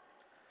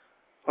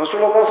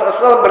 Rasulullah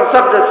SAW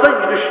bersabda,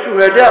 "Sayyidus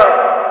syuhada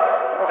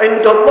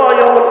inda Allah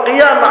yaumul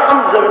qiyamah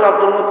Hamzah bin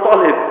Abdul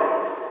Muthalib."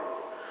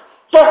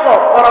 Tokoh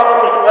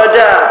orang-orang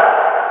syuhada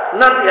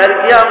nanti hari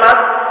kiamat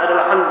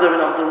adalah Hamzah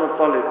bin Abdul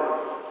Muthalib.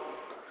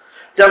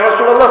 Dan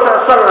Rasulullah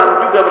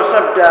SAW juga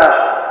bersabda,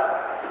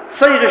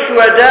 "Sayyidus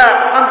syuhada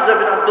Hamzah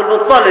bin Abdul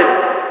Muthalib.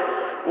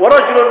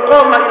 ورجل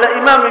قام إلى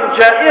إمام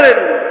جائر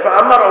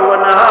فأمره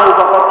ونهاه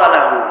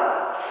فقتله."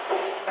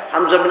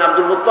 Hamzah bin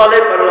Abdul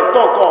Muthalib adalah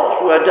tokoh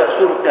syuhada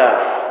surga.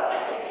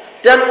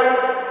 Dan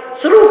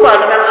serupa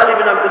dengan Ali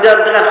bin Abi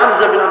Thalib dengan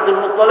Hamzah bin Abdul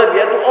Muthalib,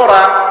 yaitu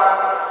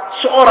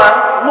seorang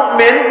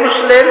mukmin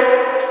muslim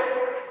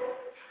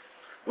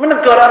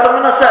menegur atau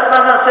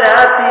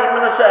menasihati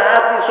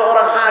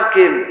seorang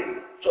hakim,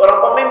 seorang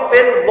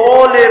pemimpin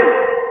zalim.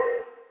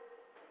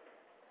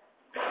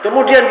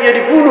 Kemudian dia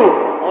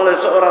dibunuh oleh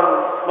seorang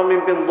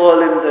pemimpin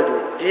zalim tadi.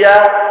 Dia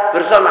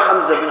bersama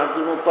Hamzah bin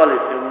Abdul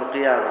Muthalib yang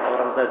qiyamah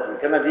orang tadi,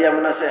 karena dia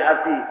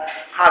menasihati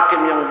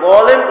hakim yang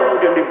zalim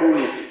kemudian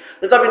dibunuh.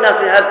 Tetapi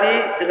nasihati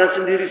dengan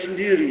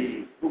sendiri-sendiri,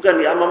 bukan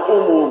di amam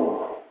umum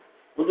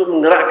untuk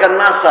menggerakkan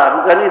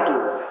massa, bukan itu.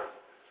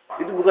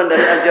 Itu bukan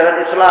dari ajaran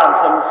Islam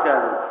sama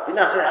sekali.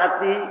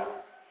 Dinasihati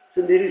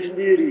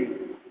sendiri-sendiri,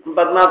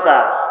 empat mata.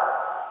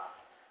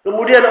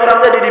 Kemudian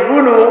orang tadi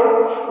dibunuh,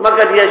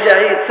 maka dia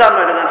syahid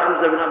sama dengan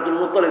Hamzah bin Abdul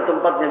Muthalib,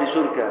 tempatnya di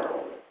surga.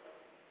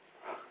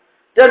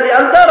 Dan di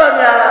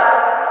antaranya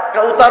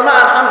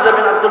keutamaan Hamzah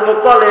bin Abdul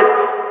Muthalib,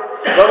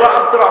 bahwa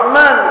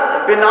Abdurrahman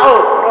bin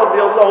Auf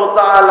radhiyallahu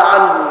taala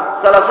anhu,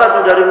 salah satu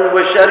dari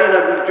mubasysyirin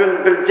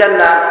bil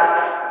jannah,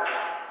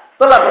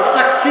 telah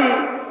bersaksi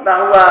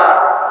bahwa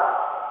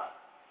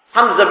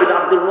Hamzah bin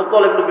Abdul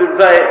Muthalib lebih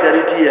baik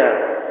dari dia.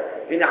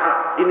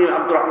 Ini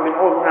Abdurrahman bin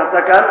Auf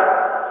mengatakan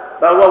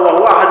bahwa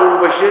wahwa ahadul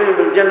mubasysyirin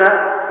bil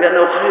jannah bi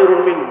annahu khairun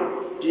minhu.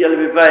 Dia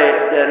lebih baik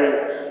dari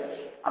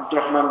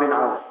Abdurrahman bin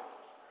Auf.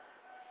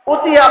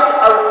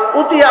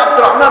 Utiya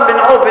Abdurrahman bin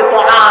Auf bi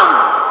ta'am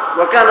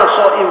wa kana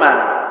sha'iman.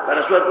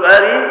 Pada suatu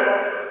hari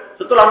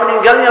setelah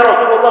meninggalnya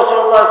Rasulullah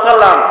sallallahu alaihi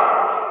wasallam,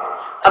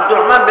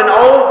 Abdurrahman bin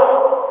Auf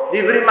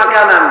diberi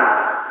makanan.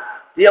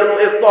 Dia untuk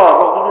iftar,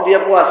 waktu itu dia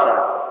puasa.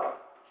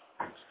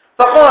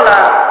 Faqala,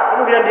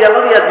 kemudian dia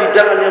melihat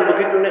hidangan yang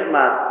begitu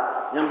nikmat,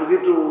 yang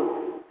begitu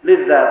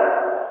lezat.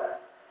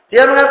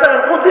 Dia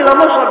mengatakan, qutila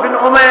Mus'ab bin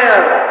Umair.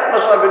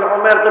 Mus'ab bin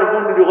Umair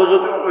terbunuh di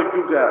Ghazwat Uhud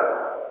juga.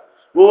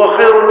 Wa huwa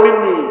khairun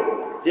minni.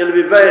 Dia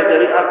lebih baik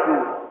dari aku.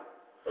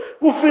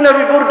 Kufina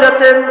bi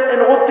burdatin in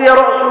ghutiya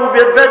ra'suhu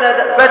bi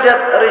badat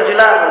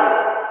rijlahu.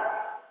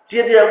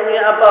 Dia tidak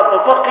punya apa-apa,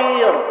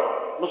 fakir.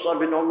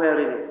 Mus'ab bin Umair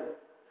ini.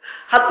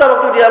 Hatta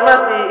waktu dia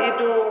mati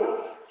itu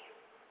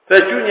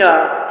bajunya,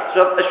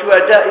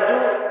 syuhada itu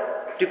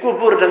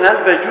dikubur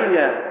dengan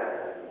bajunya.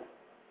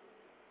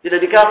 Tidak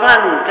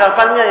dikafani,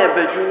 kafannya ya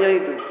bajunya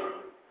itu.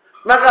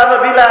 Maka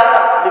apabila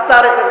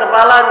ditarik ke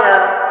kepalanya,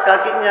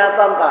 kakinya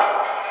tampak.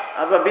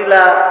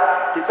 Apabila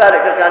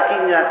ditarik ke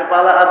kakinya,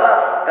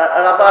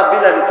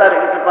 apabila ditarik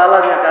ke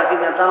kepalanya,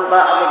 kakinya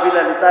tampak. Apabila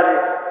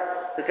ditarik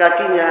ke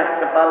kakinya,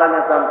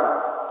 kepalanya tampak.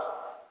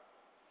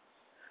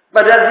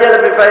 Padahal dia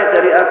lebih baik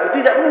dari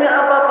aku. Tidak punya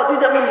apa-apa.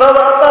 Tidak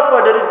membawa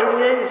apa-apa dari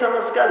dunia ini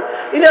sama sekali.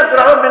 Ini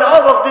Abdurrahman bin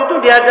Auf waktu itu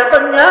di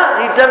hadapannya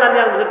hidangan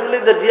yang begitu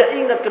lezat. Dia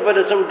ingat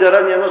kepada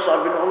saudaranya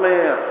Mus'ab bin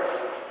Umair.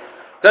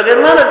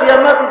 Bagaimana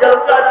dia mati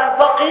dalam keadaan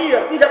fakir.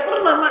 Tidak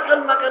pernah makan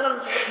makanan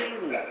seperti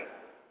ini.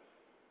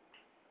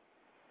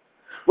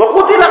 Wa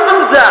qutila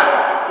Hamzah.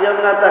 Dia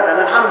mengatakan.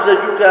 Dan Hamzah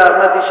juga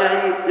mati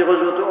syahid di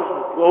Ghazwat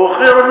Uhud. Wa huwa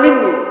khairun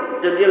minni.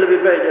 Dan dia lebih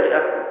baik dari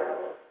aku.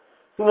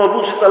 Cuma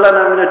busit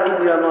lana minad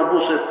dunya ma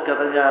busit,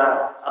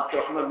 katanya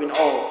Abdurrahman bin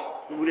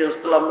Auf. Kemudian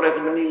setelah mereka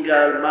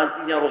meninggal,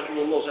 matinya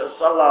Rasulullah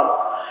SAW,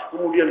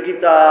 kemudian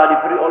kita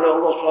diberi oleh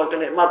Allah suatu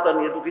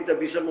kenikmatan, yaitu kita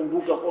bisa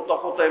membuka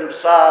kota-kota yang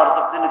besar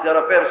seperti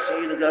negara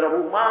Persia, negara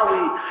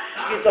Romawi.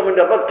 Kita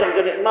mendapatkan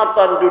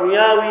kenikmatan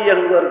duniawi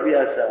yang luar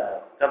biasa,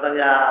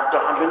 katanya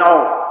Abdurrahman bin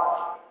Auf.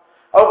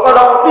 Atau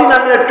qala utina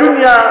minad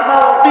dunya ma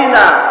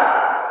utina,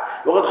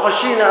 wa qad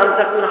khashina an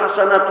takuna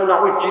hasanatuna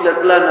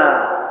ujjilat lana.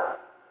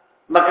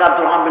 Maka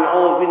Abdul bin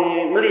Auf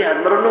ini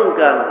melihat,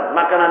 merenungkan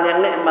makanan yang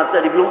nikmat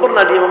tadi. Belum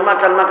pernah dia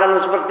memakan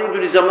makanan seperti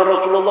itu di zaman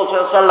Rasulullah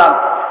SAW.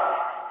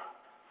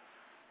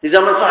 Di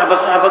zaman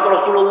sahabat-sahabat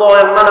Rasulullah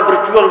yang mana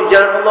berjuang di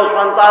jalan Allah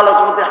SWT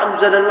seperti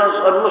Hamzah dan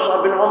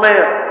Mus'ab bin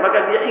Umair. Maka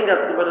dia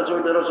ingat kepada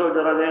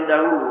saudara-saudara yang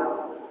dahulu.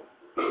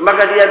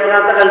 Maka dia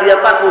mengatakan dia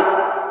takut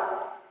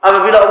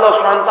apabila Allah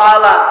SWT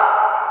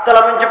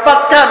telah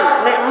mencepatkan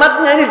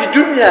nikmatnya ini di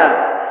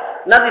dunia.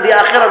 Nanti di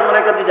akhirat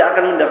mereka tidak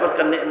akan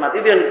mendapatkan nikmat.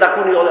 Itu yang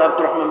ditakuni oleh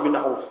Abdurrahman bin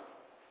Auf.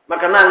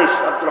 Maka nangis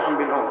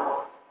Abdurrahman bin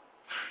Auf.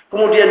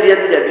 Kemudian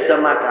dia tidak bisa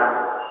makan.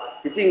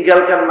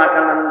 Ditinggalkan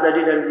makanan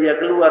tadi dan dia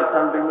keluar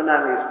sambil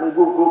menangis.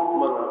 Mengguguk,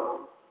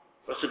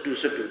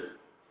 berseduh-seduh.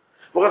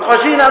 Bukan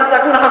khasina an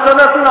takun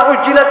hasanatuna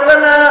ujjilat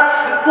lana.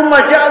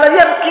 Thumma ja'ala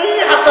yabki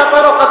hatta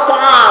taraqat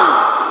ta'am.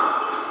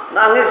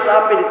 Nangis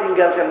sampai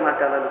ditinggalkan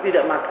makanan.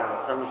 Tidak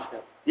makan sama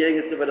sekali. Dia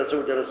ingat kepada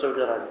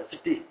saudara-saudaranya.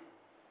 Sedih.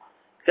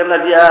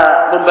 Karena dia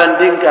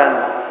membandingkan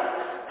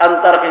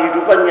antara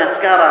kehidupannya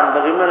sekarang,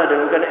 bagaimana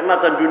dengan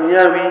kenikmatan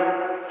duniawi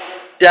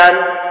dan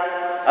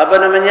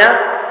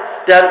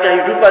dan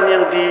kehidupan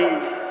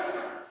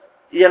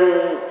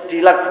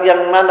yang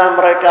mana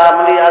mereka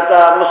melihat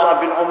Mus'ab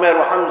bin Umair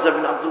wa Hamzah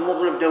bin Abdul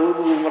Muthalib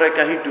dahulu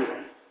mereka hidup,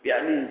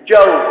 yakni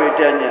jauh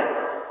bedanya.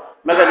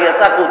 Maka dia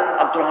takut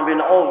Abdurrahman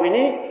bin Auf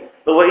ini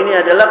bahwa ini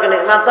adalah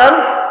kenikmatan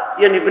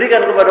yang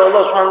diberikan kepada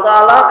Allah SWT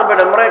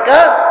kepada mereka.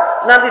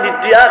 Nanti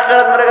di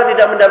akhirat mereka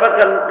tidak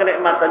mendapatkan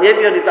kenikmatan.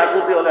 Yaitu yang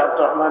ditakuti oleh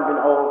Abdurrahman bin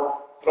Auf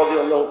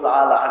radhiyallahu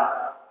taala anhu.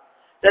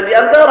 Dan di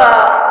antara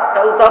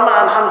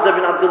keutamaan Hamzah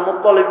bin Abdul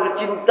Muthalib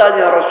itu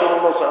cintanya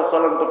Rasulullah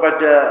SAW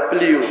kepada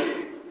beliau.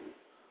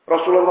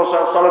 Rasulullah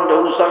SAW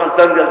dahulu sangat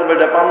bangga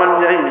kepada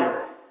pamannya ini.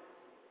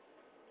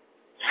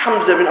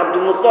 Hamzah bin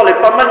Abdul Muthalib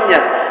pamannya.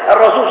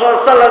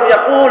 Rasulullah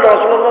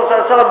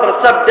SAW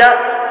bersabda,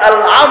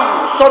 "Al-am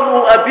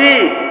sanu abi."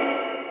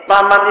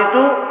 Paman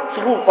itu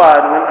serupa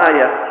dengan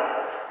ayah.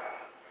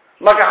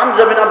 Maka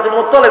Hamzah bin Abdul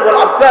Muthalib wal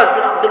Abbas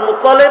bin Abdul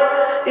Muthalib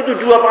itu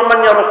dua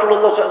pamannya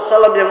Rasulullah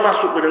SAW yang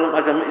masuk ke dalam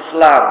agama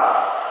Islam.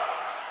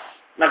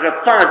 Maka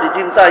sangat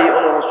dicintai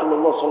oleh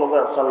Rasulullah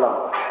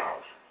SAW.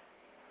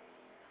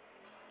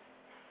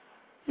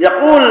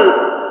 Yaqul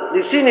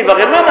di sini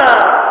bagaimana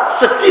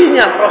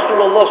sedihnya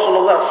Rasulullah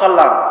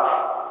SAW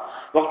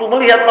waktu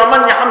melihat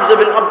pamannya Hamzah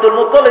bin Abdul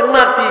Muthalib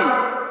mati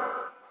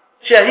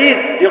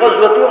syahid di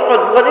Ghazwat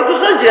Uhud. Bukan itu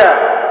saja,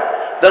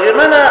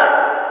 bagaimana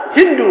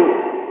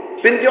Hindu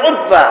binti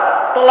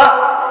Utbah telah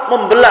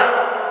membelah,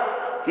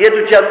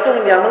 yaitu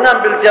jantungnya,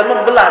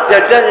 membelah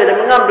dadanya dan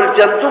mengambil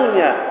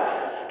jantungnya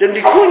dan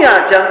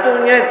dikunyah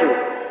jantungnya itu.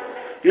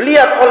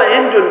 Dilihat oleh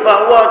Hindun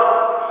bahwa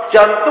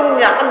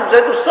jantungnya Hamzah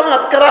itu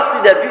sangat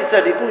keras, tidak bisa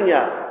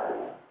dikunyah.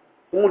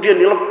 Kemudian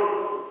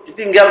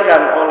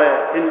ditinggalkan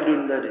oleh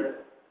Hindun tadi.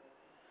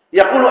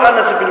 Yaqulu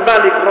Anas bin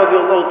Malik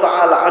radhiyallahu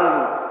taala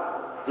anhu,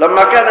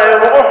 "Lamma kana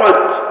yawm Uhud,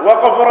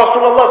 waqafa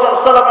Rasulullah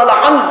SAW ala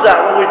Hamzah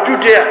wa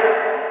wujudih."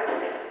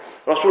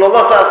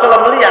 Rasulullah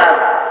SAW melihat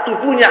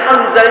tubuhnya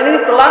Hamzah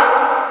ini telah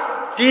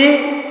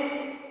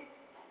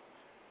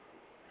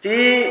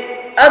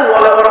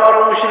oleh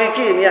orang-orang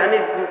musyrikin, yakni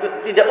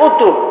tidak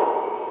utuh.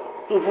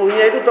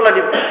 Tubuhnya itu telah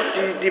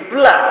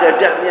dibelah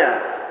dadanya.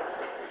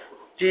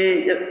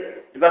 Di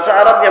bahasa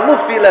Arabnya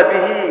muthila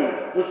bihi.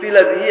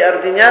 Muthila bihi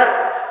artinya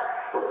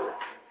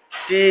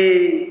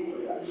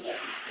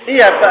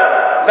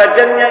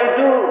badannya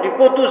itu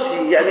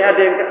diputusi, yakni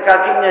ada yang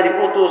kakinya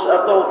diputus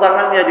atau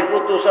tangannya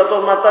diputus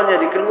atau matanya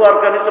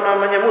dikeluarkan, itu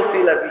namanya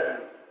muthila bihi.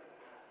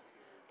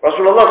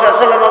 Rasulullah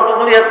SAW waktu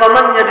melihat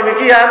pamannya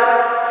demikian,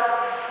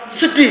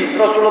 sedih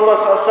Rasulullah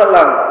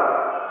SAW.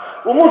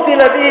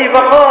 Umuthila bihi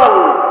faqal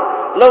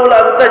laula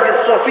an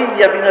tajid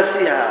Sofiyya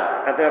binafsiha.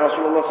 Kata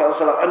Rasulullah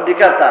SAW, andai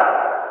kata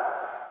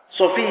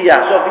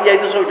Sofiyya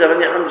itu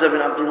saudaranya Hamzah bin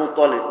Abdul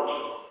Muthalib.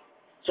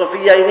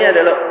 Sofiyya ini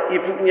adalah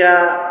ibunya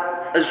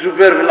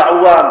Az-Zubair bin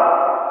Awam.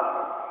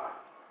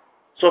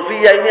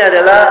 Sofiyya ini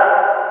adalah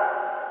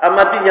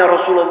amatinya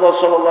Rasulullah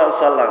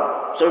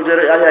SAW,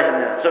 saudara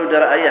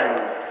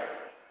ayahnya.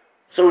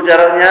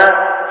 Saudaranya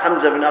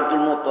Hamzah bin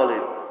Abdul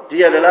Muthalib.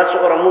 Dia adalah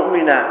seorang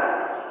mukminah,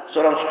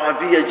 seorang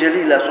sahabiyah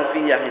jalilah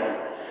Sofiyah ini.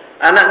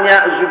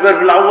 Anaknya Zubair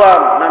bin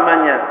Awam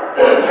namanya,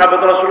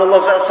 sahabat Rasulullah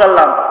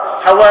SAW,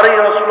 hawari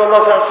Rasulullah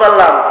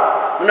SAW,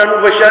 minal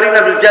mubasysyirin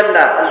bil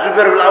jannah.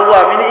 Zubair bin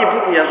Awam ini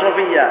ibunya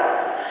Sofiyah.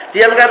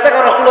 Dia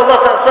mengatakan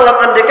Rasulullah SAW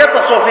andai kata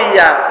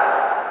Sofiyah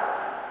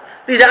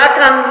tidak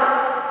akan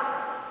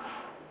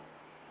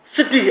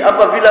sedih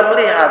apabila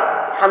melihat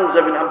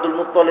Hamzah bin Abdul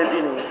Muthalib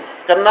ini,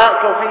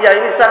 karena Sofiyah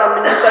ini sangat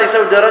menyukai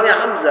saudaranya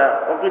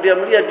Hamzah. Waktu dia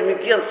melihat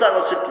demikian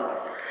sangat sedih.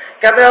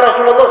 Kata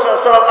Rasulullah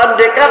SAW,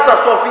 andai kata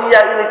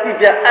Sofiyah ini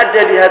tidak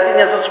ada di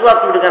hatinya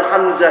sesuatu dengan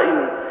Hamzah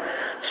ini,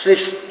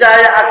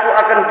 niscaya aku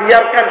akan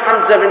biarkan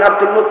Hamzah bin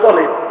Abdul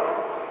Muthalib,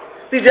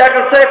 tidak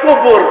akan saya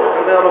kubur,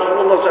 kata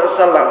Rasulullah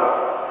SAW,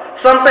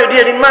 sampai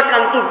dia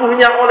dimakan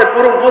tubuhnya oleh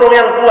burung-burung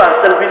yang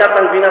buas dan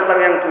binatang-binatang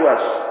yang buas.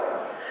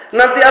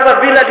 Nanti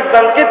apabila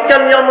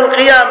dibangkitkan yaumul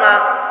qiyamah,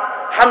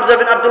 Hamzah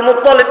bin Abdul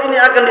Muthalib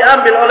ini akan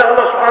diambil oleh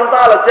Allah SWT,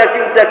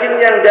 daging-daging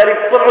yang dari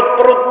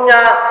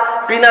perut-perutnya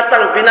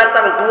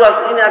binatang-binatang buas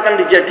ini akan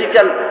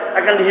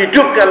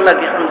dihidupkan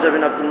lagi Hamzah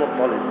bin Abdul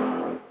Muthalib.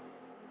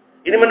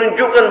 Ini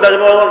menunjukkan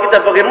bahwa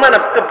kita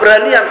bagaimana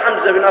keberanian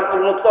Hamzah bin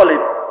Abdul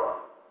Muthalib,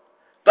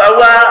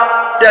 bahwa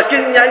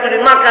dagingnya itu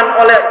dimakan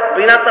oleh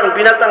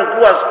binatang-binatang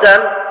buas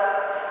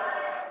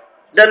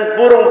dan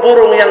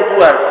burung-burung yang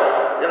buas,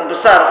 yang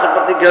besar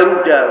seperti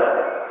Garuda.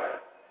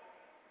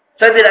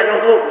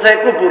 Saya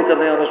kubur,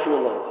 katanya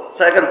Rasulullah.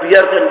 Saya akan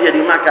biarkan dia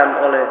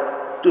dimakan oleh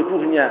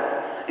tubuhnya.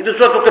 Itu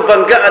suatu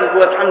kebanggaan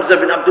buat Hamzah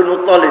bin Abdul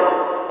Muthalib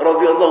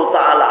radhiyallahu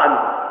taala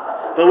anhu,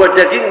 bahwa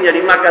dagingnya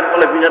dimakan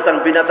oleh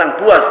binatang-binatang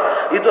buas.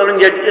 Itu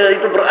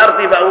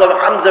berarti bahwa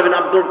Hamzah bin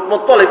Abdul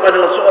Muthalib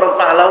adalah seorang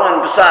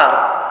pahlawan besar.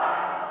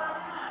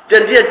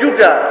 Dan dia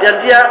juga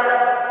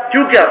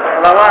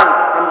pahlawan.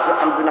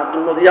 Hamzah bin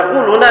Abdul Muthalib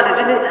yaquluna di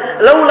sini,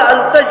 laula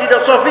an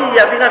tajida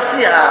Sofiyya bi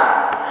nafsiha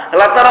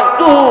la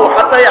taraktuhu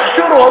hatta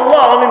yahsyuruhu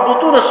Allah min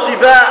butun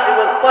as-sibai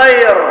wal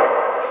tayr.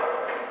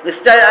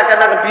 Niscaya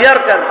akan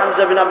biarkan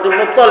Hamzah bin Abdul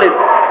Muthalib,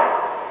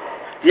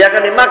 dia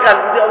akan dimakan.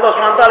 Nanti Allah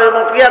SWT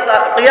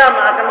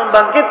qiyamah akan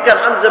membangkitkan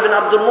Hamzah bin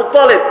Abdul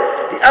Muthalib,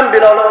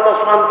 diambil oleh Allah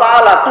SWT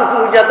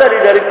tubuhnya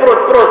dari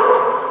perut-perut,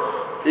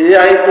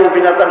 yaitu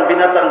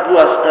binatang-binatang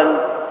buas dan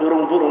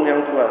burung-burung yang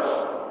buas.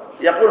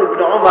 Yaqulu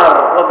bin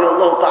Umar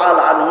radhiyallahu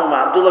taala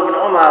anhuma, Abdullah bin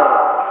Umar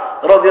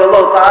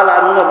radhiyallahu taala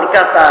anhuma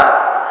berkata,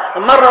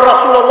 marra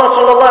Rasulullah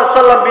sallallahu alaihi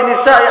wasallam bi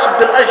nisa'i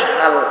Abdul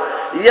Ashhal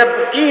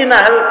yabkina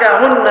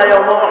halkahunna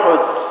yaum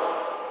Uhud.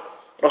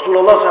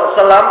 Rasulullah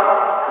SAW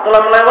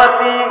telah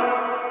melewati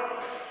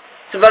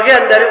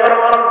sebagian dari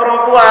orang-orang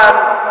perempuan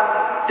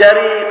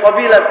dari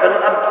kabilah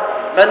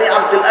Bani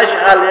Abdul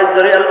Ashhal,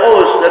 dari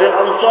Al-Aus, dari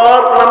Al-Ansar,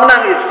 telah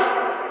menangis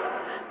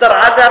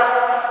terhadap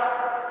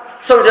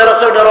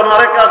saudara-saudara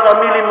mereka,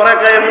 famili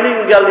mereka yang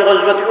meninggal di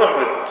Ghazwat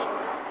Uhud.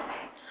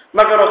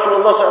 Maka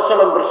Rasulullah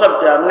SAW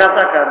bersabda,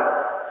 mengatakan,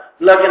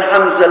 lakin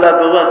Hamzah la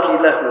bawaki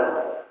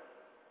lahu.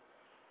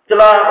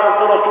 Setelah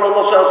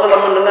Rasulullah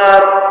SAW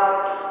mendengar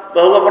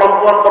bahwa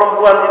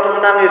perempuan-perempuan itu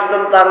menangis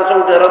tentang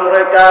saudara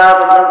mereka,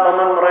 tentang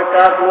paman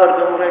mereka,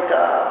 keluarga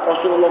mereka,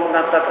 Rasulullah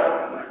mengatakan,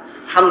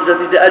 Hamzah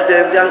tidak ada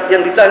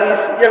yang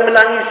ditangisi, yang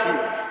menangisi.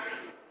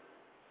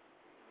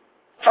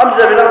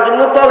 Hamzah bin Abdul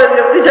Muthalib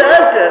yang tidak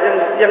ada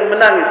yang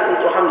menangis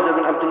untuk Hamzah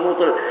bin Abdul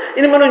Muthalib.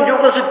 Ini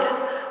menunjukkan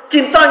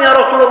cintanya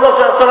Rasulullah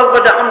SAW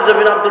pada Hamzah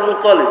bin Abdul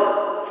Muthalib.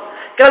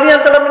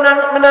 Kalian telah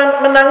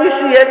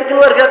menangisi yaitu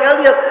keluarga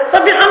kalian,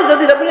 tapi Hamzah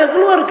tidak punya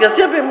keluarga.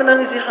 Siapa yang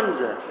menangisi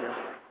Hamzah?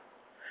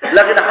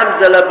 Lakin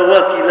Hamzah la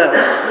bawakilah.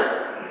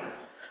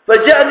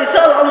 Faja'a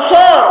nisa'al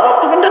ansar,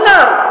 waktu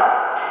mendengar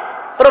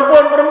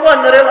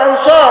perempuan-perempuan dari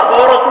Al-Ansar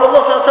bahwa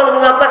Rasulullah SAW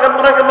mengatakan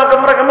mereka, maka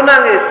mereka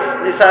menangis.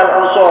 Nisa'al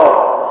ansar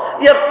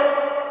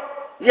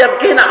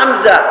yabkina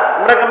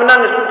Hamzah, mereka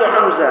menangis untuk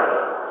Hamzah.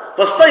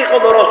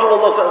 Fastaiqadha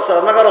Rasulullah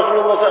SAW, maka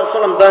Rasulullah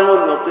SAW bangun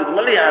waktu itu,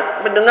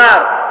 melihat, mendengar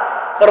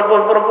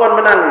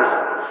perempuan-perempuan menangis.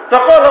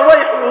 Faqala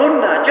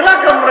wayhunna,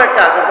 celaka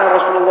mereka, kata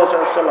Rasulullah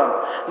SAW.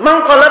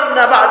 Man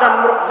qalabna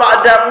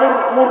ba'da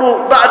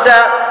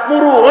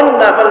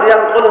muruhunna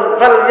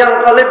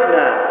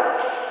falyanqalibna.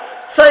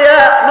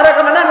 Mereka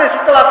menangis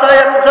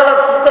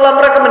setelah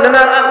mereka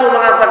mendengar aku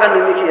mengatakan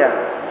demikian.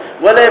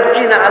 Wala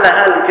yabkina ala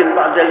halikin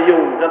ba'dal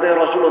yawm. Kata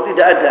Rasulullah,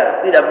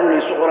 tidak boleh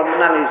seorang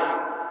menangis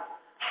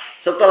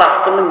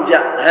setelah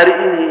semenjak hari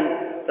ini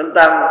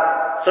tentang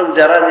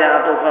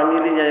saudaranya atau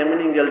familinya yang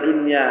meninggal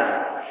dunia.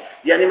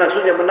 Yakni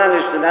maksudnya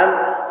menangis dengan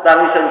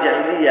tangisan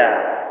jahiliyah.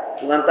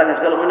 Dengan tangis,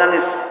 kalau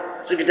menangis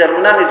sekedar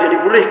menangis yang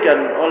dibolehkan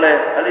oleh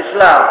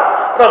al-Islam.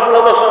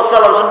 Rasulullah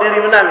SAW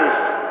sendiri menangis.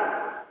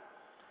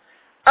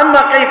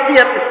 Amma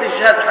kaifiyat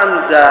istishhad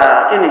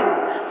Hamzah ini.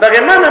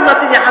 Bagaimana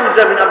matinya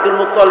Hamzah bin Abdul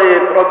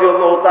Muthalib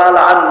radhiyallahu taala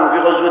anhu di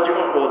ghazwat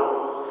Uhud.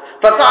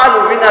 Fata'alu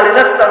bina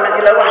linastami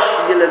ila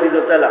wahsy alladhi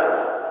qatalah.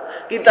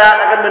 Kita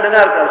akan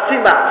mendengarkan,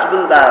 simak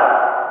sebentar.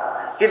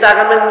 Kita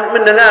akan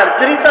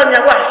mendengar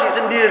ceritanya Wahsy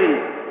sendiri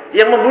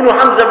yang membunuh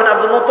Hamzah bin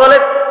Abdul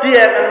Muthalib.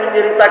 Dia akan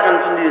menceritakan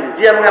sendiri.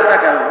 Dia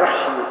mengatakan,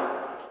 Wahsy.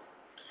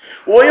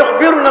 Wa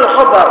yukhbiruna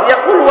al-khabar.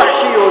 Yaqul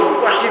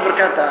Wahsy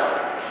berkata,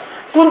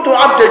 Kuntu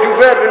abda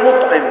Jubair bin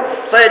Mut'im.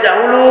 Saya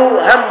dahulu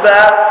hamba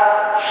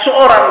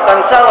seorang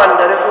bangsawan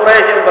dari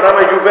Quraisy yang bernama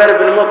Jubair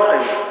bin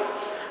Mut'im.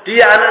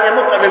 Dia anaknya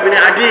Mut'im bin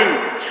Adi,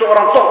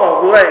 seorang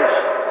tokoh Quraisy.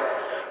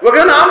 Wa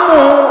kana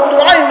ammuhu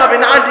Tu'aimah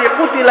bin Adi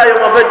qutila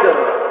yawm Badr.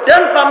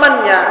 Dan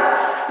pamannya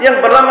yang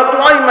bernama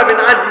Tu'aimah bin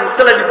Adi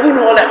telah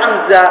dibunuh oleh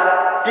Hamzah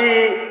di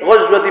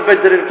Ghazwat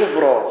Badr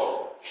al-Kubra.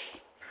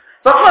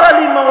 Faqala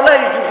li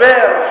maulai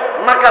Jubair,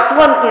 maka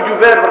tuanku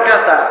Jubair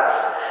berkata,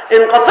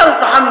 In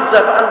qatalta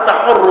Hamzah fa anta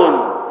hurrun.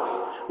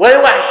 Wahai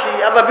Wahsy,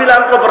 apabila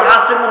engkau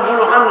berhasil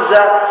membunuh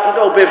Hamzah,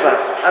 engkau bebas.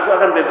 Aku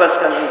akan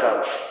bebaskan engkau.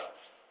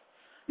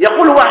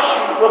 Yaqul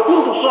Wahsy, wa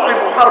kuntu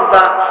sahibu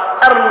harba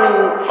armi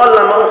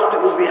qalla ma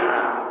ukhti'u biha.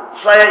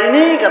 Saya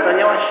ini,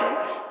 katanya Wahsy,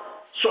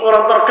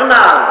 seorang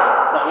terkenal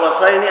bahwa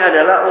saya ini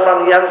adalah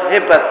orang yang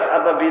hebat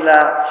apabila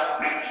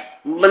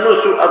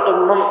menusuk atau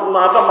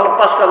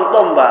melepaskan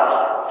tombak.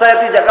 Saya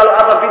tidak, kalau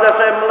apabila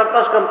saya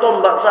melepaskan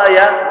tombak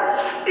saya,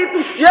 itu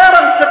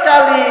jarang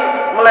sekali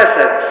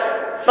meleset.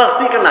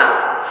 Pasti kena.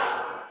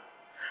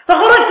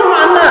 Fakharajtu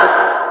ma'an-nas.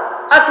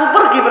 Aku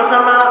pergi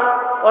bersama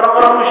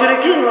orang-orang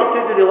musyrikin waktu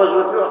itu di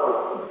Ghazwat Uhud.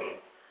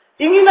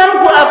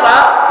 Inginanku apa?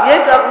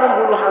 Yaitu aku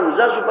membunuh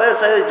Hamzah supaya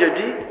saya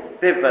jadi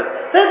bebas.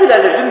 Saya tidak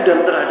ada dendam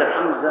terhadap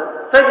Hamzah.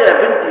 Saya tidak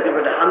benci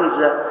kepada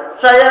Hamzah.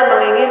 Saya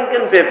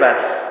menginginkan bebas.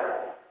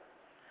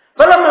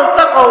 Falamma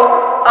iltaqaw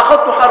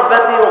akhadtu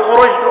harbati wa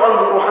kharajtu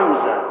anzuru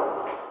Hamzah.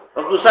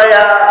 Waktu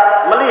saya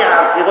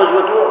melihat di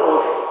Ghazwat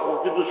Uhud,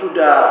 waktu itu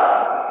sudah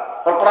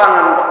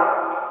perperangan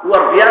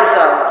luar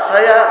biasa,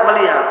 saya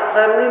melihat,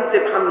 saya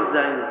mengintip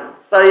Hamzah ini.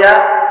 Saya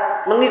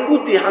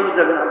mengikuti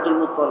Hamzah bin Abdul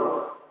Muthalib.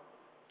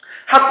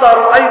 Hatta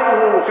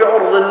ra'aituhu fi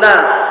 'urdh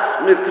an-nas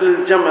mithl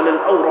al-jamal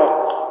al-awraq.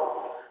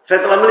 Saya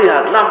telah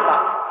melihat,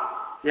 nampak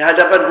di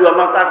hadapan dua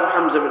mataku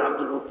Hamzah bin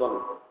Abdul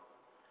Muthalib.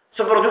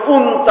 Seperti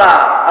unta,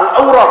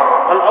 al-awraq.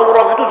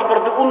 Al-awraq itu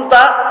seperti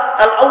unta.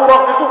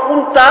 Al-awraq itu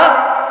unta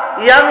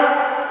yang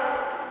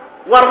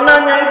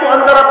warnanya itu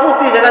antara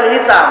putih dengan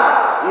hitam,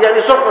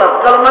 yakni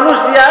coklat. Kalau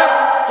manusia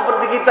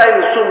seperti kita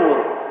ini sumur.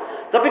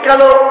 Tapi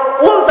kalau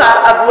unta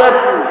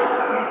abu-abu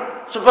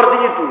seperti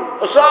itu,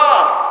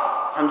 besar.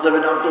 Hamzah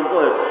bin Abdul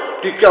Muthalib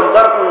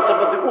digambarkan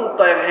seperti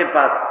unta yang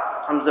hebat.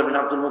 Hamzah bin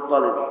Abdul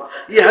Muthalib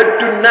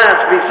yahaddun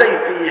nas bi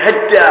sayfi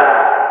hadda,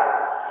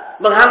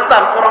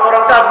 menghantam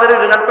orang-orang kafir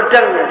dengan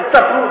pedangnya,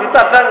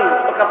 ditabangi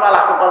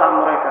kepala-kepala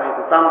mereka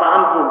itu tanpa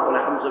ampun oleh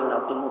Hamzah bin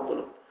Abdul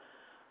Muthalib.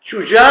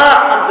 Syuja'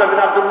 Hamzah bin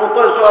Abdul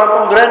Muthalib seorang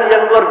pemberani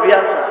yang luar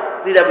biasa.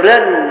 Tidak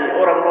berani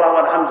orang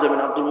melawan Hamzah bin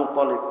Abdul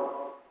Muthalib.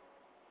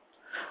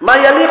 Ma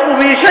yaliqu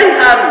bi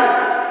syai'an.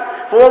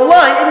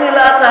 Wallahi inni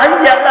la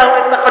atahayya lahu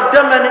an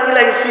taqaddamani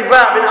ilaihi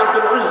Sibah bin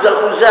Abdul Uzza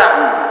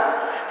al-Khuzai.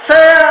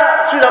 Saya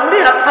sudah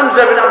melihat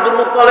Hamzah bin Abdul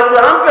Muthalib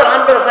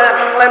hampir saya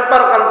akan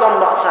melemparkan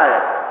tombak saya.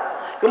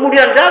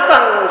 Kemudian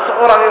datang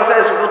seorang yang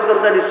saya sebutkan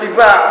tadi,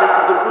 Sibah bin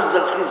Abdul Uzza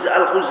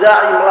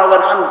al-Khuzai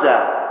melawan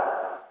Hamzah.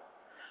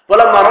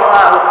 Walamma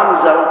ra'ahu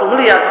Hamzah, waktu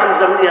melihat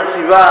Hamzah melihat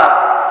Sibah,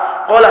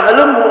 qala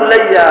halummu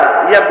ilayya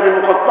ya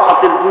ibn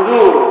muqatta'atil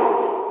budur.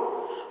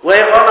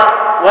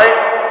 Wahai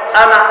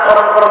anak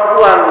orang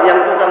perempuan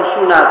yang tukang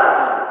sunat,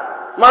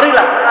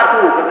 marilah ke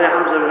aku, katanya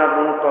Hamzah bin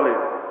Abdul Muthalib.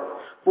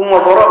 Umma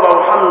darabahu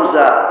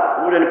Hamzah,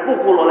 kemudian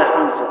dipukul oleh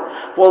Hamzah.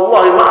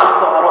 Wallahi ma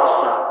akhta'a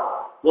ra'sah.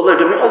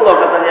 Wallahi demi Allah,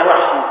 katanya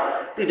Wahsy,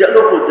 tidak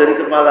luput dari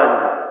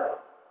kepalanya.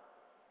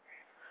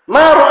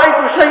 Ma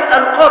ra'aitu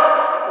syai'an qat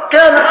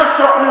kana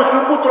asraq min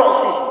suqut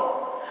ra'sihi.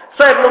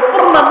 Saya belum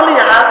pernah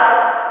melihat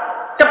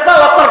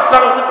kepala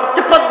terbang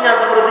cepatnya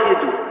seperti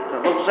itu.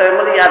 Waktu saya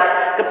melihat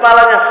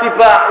kepalanya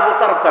Sibah itu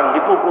terbang,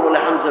 dipukul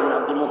oleh Hamzah bin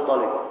Abdul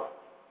Muthalib.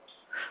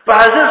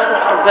 Fahazaztu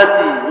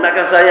harbati,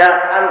 maka saya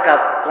angkat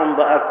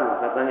tombak aku,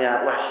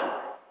 katanya Wahsy.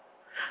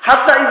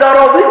 Hatta idza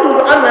raditu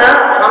anha,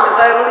 sampai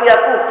saya melihat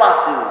pas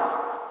ini.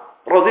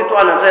 Raditu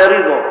anha, saya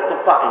ridho,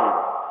 tepat ini.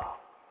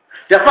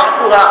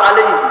 Dafa'tuha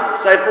alaihi,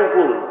 saya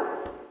pukul.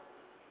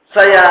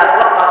 Saya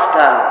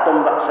lepaskan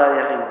tombak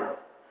saya ini.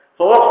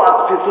 Fawaqa'at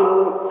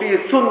fi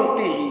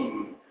suntihi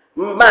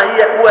ma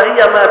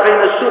hiya ma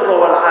baina surra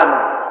wal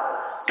 'ama.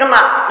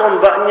 Kena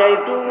tombaknya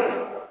itu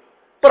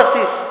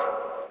persis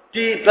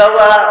di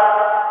bawah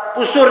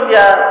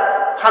pusurnya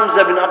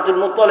Hamzah bin Abdul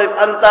Muthalib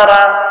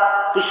antara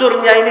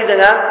busurnya ini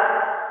dengan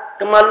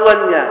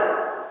kemaluannya,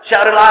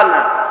 sya'rul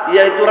ana,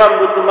 yaitu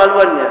rambut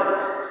kemaluannya,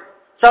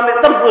 sampai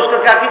tembus ke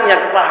kakinya,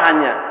 ke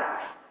pahanya.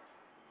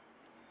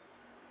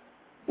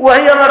 Wa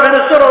hiya ma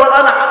baina surah wal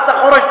ana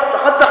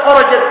hatta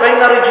kharajat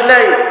baina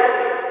rijlai.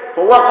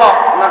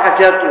 Fawaqa, maka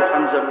jatuh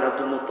Hamzah bin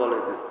Abdul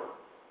Muthalib.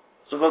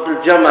 Seperti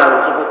jamal,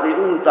 seperti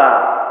unta.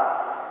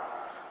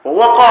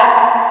 Fawaqa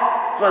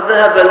fa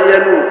dhahaba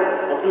liyanu.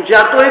 Waktu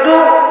jatuh itu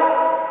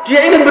dia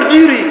ingin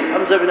berdiri,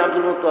 Hamzah bin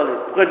Abdul Muthalib.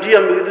 Bukan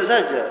diam begitu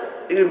saja,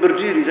 ingin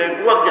berdiri. Saya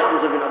kuatnya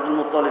Hamzah bin Abdul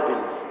Muthalib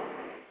ini.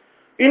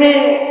 Ini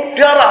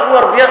darah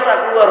luar biasa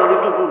keluar dari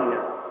tubuhnya.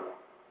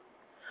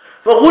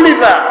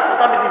 Faghuliba,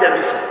 tetapi tidak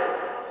bisa.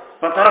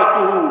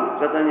 Fataraktuhu,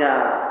 katanya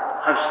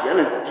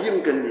Hamzah,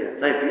 diamkan dia,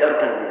 saya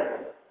biarkan dia.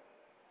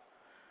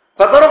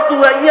 Fataraktuhu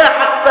iya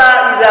hatta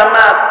idza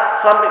mat,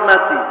 sampai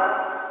mati.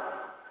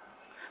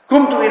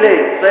 Kumtu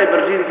ilaih, saya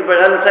berdiri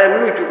kepadanya, saya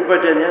menuju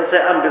kepadanya,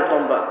 saya ambil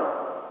tombakku.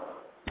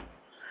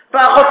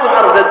 Fa'akhadtu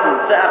harbatu,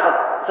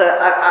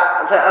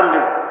 saya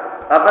ambil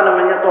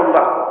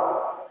tombakku.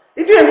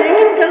 Itu yang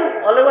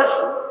diinginkan oleh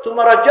Wahsy.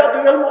 Cuma raja'tu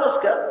ilal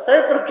mu'askar,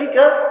 saya pergi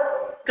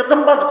ke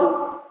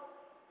tempatku.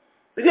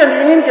 Itu yang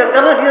diinginkan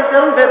karena dia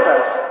sekarang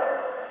bebas.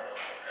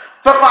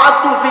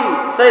 Faqa'adtu fi,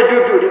 saya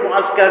duduk di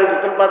mu'askar itu,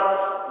 tempat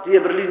dia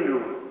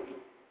berlindung.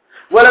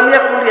 Walam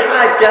yakun li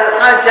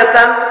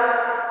hajatan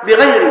bi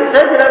ghairi,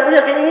 saya tidak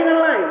punya keinginan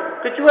lain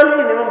kecuali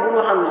ini,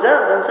 membunuh Hamzah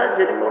dan saya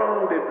jadi orang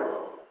yang bebas.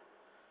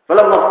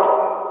 Falamma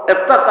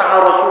iftataha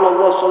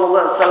Rasulullah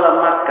sallallahu alaihi wasallam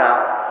Makkah,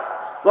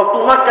 waktu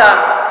Makkah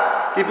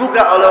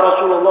dibuka oleh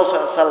Rasulullah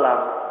SAW.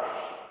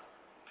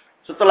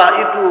 Setelah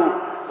itu,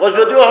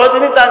 Ghazwat Uhud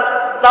ini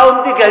tahun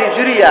 3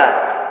 Hijriah.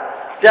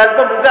 Dan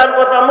pembukaan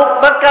kota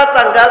Makkah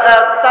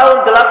tahun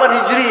 8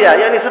 Hijriah,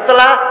 yakni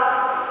setelah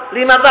 5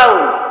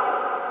 tahun.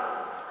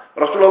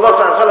 Rasulullah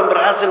SAW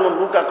berhasil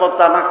membuka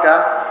kota Makkah.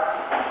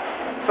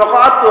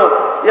 Faqa'atu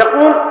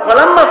yaqul,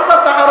 falamma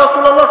istataha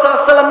Rasulullah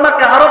SAW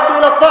Makkah, harabtu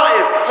ila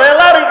Taif. Saya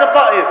lari ke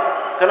Taif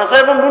karena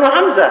saya membunuh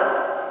Hamzah.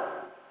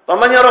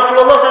 Pamannya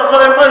Rasulullah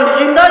SAW yang paling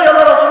dicintai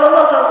oleh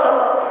Rasulullah SAW.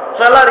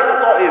 Saya lari ke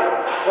Taif,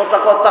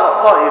 kota-kota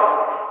Taif.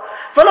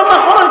 Falamma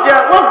kharaja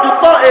wafdu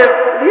Taif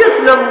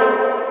liyaslamu,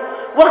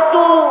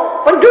 waktu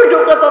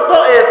penduduk kota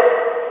Taif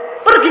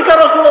pergi ke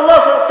Rasulullah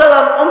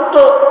SAW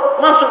untuk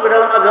masuk ke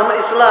dalam agama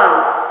Islam.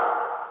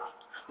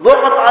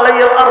 Dhaqat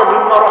alayya al-ardh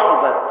bima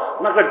rahabat,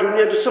 maka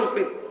dunia itu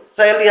sempit.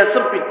 Saya lihat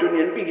sempit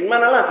dunia ini,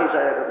 gimana lagi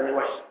saya, katanya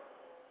Wahsy.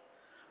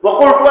 Wa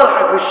qultu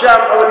alhaq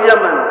Syam atau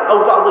Yaman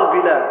atau ba'd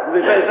al-bilad.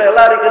 Lebih baik saya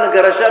lari ke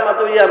negara Syam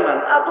atau Yaman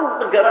atau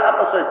negara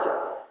apa saja.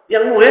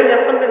 Yang muhim,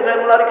 yang penting saya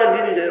melarikan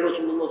diri dari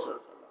Rasulullah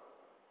SAW.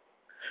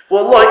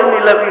 Wallahi inni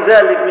la fi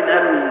dzalik min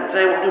hammi.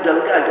 Saya waktu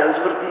dalam keadaan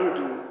seperti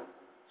itu,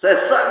 saya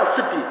sangat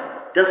sedih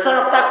dan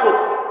sangat takut.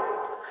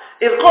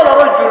 Idh qala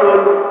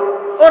rajulun,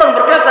 orang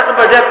berkata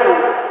kepadaku,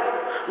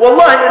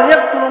 wallahi an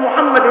yaqtulu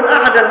Muhammadun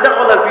ahadan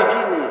dakhala fi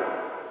dini.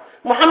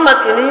 Muhammad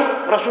ini,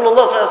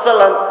 Rasulullah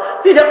SAW,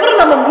 tidak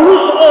pernah membunuh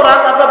seorang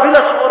apabila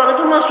seorang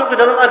itu masuk ke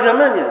dalam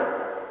agamanya.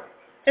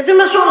 Itu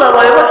masuklah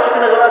wahai Wahsy ke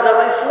dalam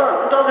agama Islam,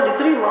 itu akan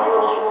diterima oleh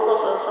Rasulullah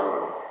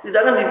SAW. Tidak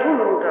akan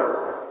dibunuh engkau.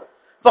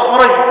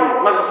 Fakhrajtu,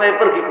 maka saya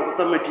pergi ke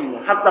kota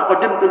Madinah. Hatta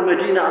qadimtu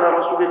al-Madinah ala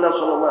Rasulullah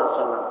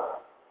SAW.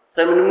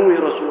 Saya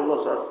menemui Rasulullah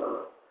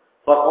SAW.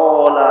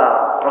 Faqala,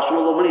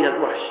 Rasulullah melihat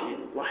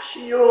Wahsy.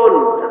 Wahsyun,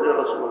 kata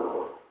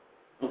Rasulullah.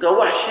 Engkau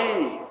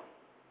Wahsy.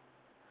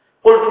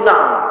 Qultu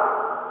na'am.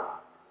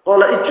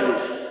 Qala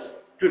ijlis,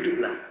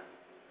 duduklah.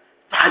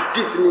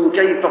 Hadithni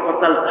kaifa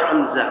qatalta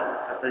Hamzah,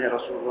 katanya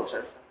Rasulullah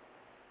SAW.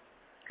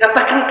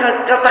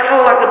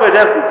 Katakanlah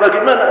kepadaku,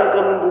 bagaimana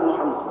engkau membunuh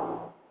Hamzah.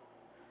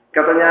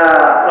 Katanya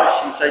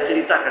Wahsy, saya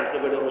ceritakan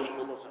kepada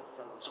Rasulullah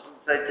SAW, seperti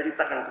saya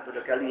ceritakan kepada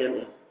kalian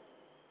ini.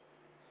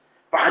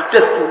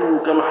 Fahaddathuhu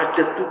kama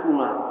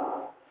haddatthukuma.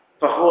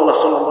 Faqala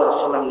sallallahu alaihi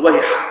wasallam,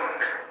 wayhak,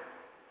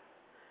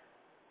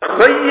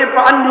 ghayyib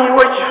anni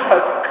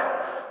wajhak.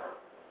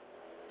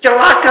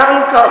 Celaka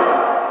engkau.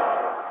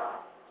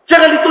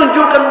 Jangan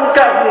ditunjukkan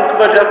mukamu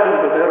kepadaku,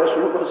 kata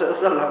Rasulullah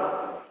SAW.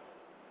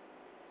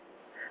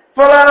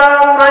 Fala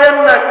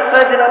urayannak,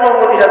 saya tidak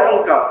mau melihat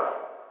engkau.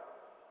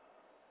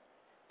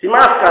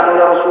 Dimaafkan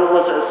oleh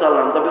Rasulullah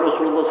SAW, tapi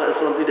Rasulullah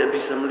SAW tidak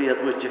bisa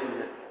melihat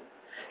wajahnya.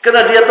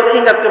 Karena dia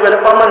teringat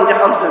kepada pamannya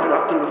Hamzah bin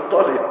Abdul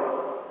Muthalib.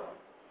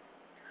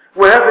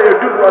 Wa hadha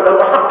yadullu ala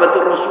mahabbati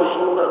Rasul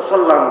sallallahu alaihi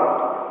wasallam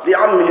li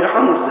ammi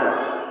Hamzah.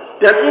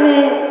 Dan ini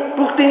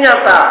bukti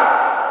nyata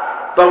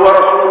bahwa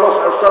Rasulullah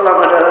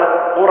SAW adalah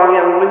orang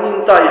yang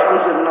menyintai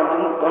Hamzah bin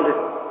Abdul Muthalib.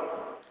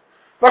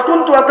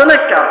 Fakuntu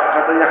atanakkar,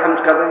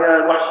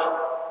 katanya Wahsy.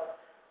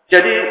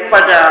 Jadi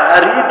pada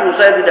hari itu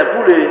saya tidak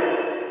boleh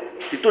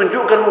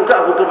ditunjukkan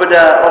mukaku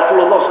kepada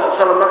Rasulullah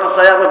SAW. Maka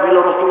saya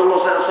apabila Rasulullah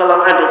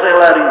SAW ada, saya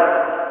lari.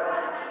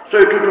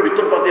 Saya duduk di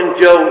tempat yang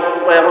jauh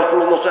supaya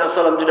Rasulullah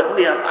SAW tidak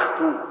melihat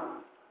aku.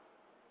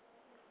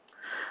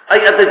 ay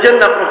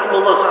atajannab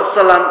Rasulullah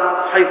SAW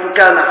haitsu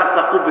kana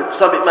hatta qubid,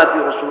 sampai mati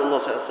Rasulullah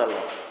SAW.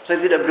 Saya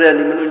tidak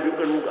berani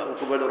menunjukkan muka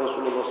kepada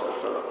Rasulullah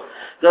SAW.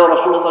 Dan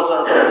Rasulullah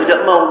SAW tidak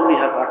mau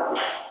melihat aku.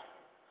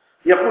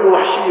 Yaqulu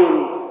Wahsyiyun,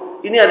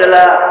 ini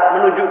adalah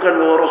menunjukkan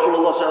bahwa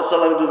Rasulullah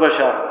SAW itu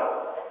bashar.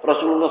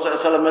 Rasulullah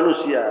SAW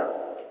manusia.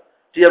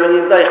 Dia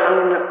menyintai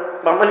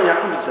pamannya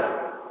Hamzah.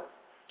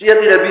 Dia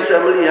tidak bisa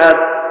melihat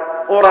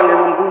orang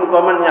yang membunuh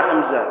pamannya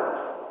Hamzah.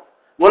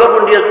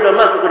 Walaupun dia sudah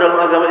masuk ke dalam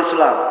agama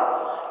Islam.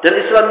 Dan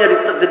Islamnya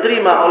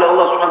diterima oleh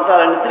Allah SWT,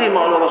 diterima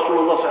oleh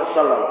Rasulullah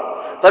SAW.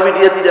 Tapi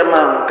dia tidak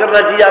mau. Karena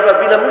dia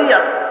apabila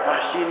melihat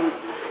Wahsy,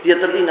 dia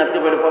teringat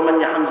kepada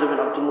pamannya Hamzah bin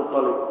Abdul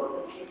Muthalib.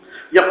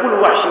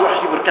 Yaqulu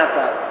Wahsy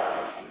berkata,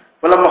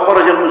 falamma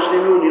kharaja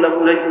al-muslimun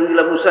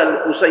ila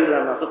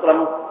Musailamah, setelah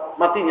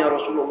matinya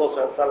Rasulullah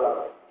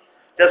SAW.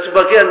 Dan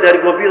sebagian dari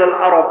qabilah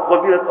Arab,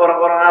 qabilah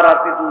orang-orang Arab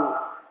itu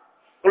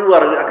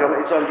keluar dari agama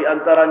Islam, di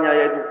antaranya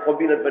yaitu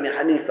qabilah Bani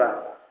Hanifah,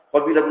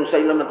 qabilah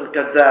Musailamah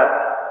al-Kadzdzab.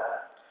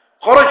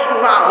 Kharajtu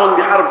ma'ahum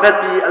bi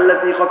harbati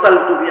allati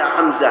qataltu biha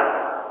Hamzah.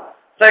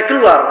 Saya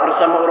keluar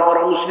bersama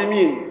orang-orang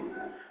muslimin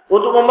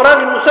untuk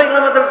memerangi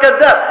Musailamah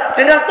al-Kadzdzab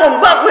dengan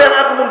tombakku yang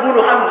aku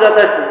membunuh Hamzah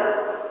tadi.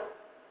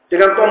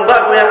 Dengan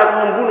tombakku yang aku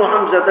membunuh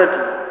Hamzah tadi.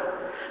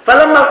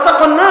 Falamma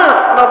taqanna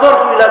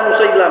nadartu ila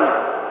Musailamah.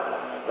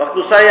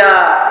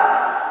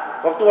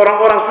 Waktu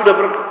orang-orang sudah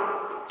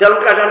dalam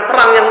keadaan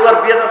perang yang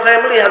luar biasa,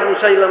 saya melihat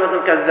Musailamah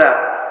al-Kadzdzab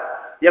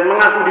yang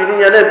mengaku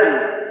dirinya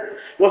nabi.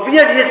 Wa fi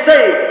yadihi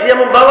sayf, dia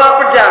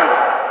membawa pedang.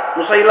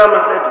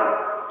 Musailamah tadi.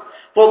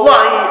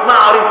 Wallahi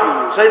ma'arifu,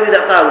 saya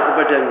tidak tahu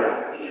kepadanya.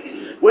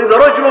 Wa idza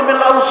rajulun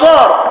bil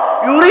ansar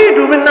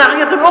yuridu min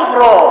nahiyatin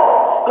ukhra.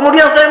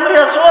 Kemudian saya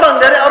melihat seorang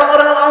dari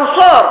orang-orang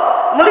Ansar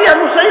melihat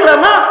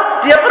Musailamah,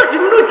 dia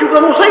pergi menuju ke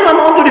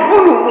Musailamah untuk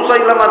dibunuh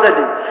Musailamah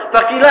tadi.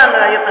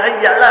 Fakilana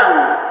yatahayya lahu.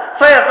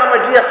 Saya sama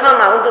dia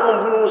sana untuk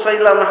membunuh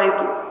Musailamah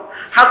itu.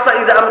 Hatta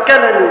idza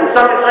amkanani,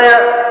 sampai saya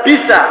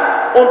bisa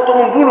untuk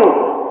membunuh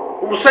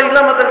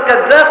Musailamah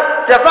al-Kadzdzab,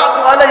 dafa'tu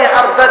alaihi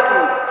harbati.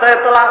 Saya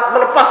telah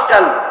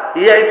melepaskan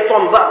yaitu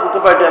tombakku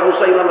kepada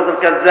Musailamah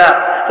al-Kadzdzab.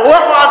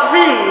 Fawaqa'at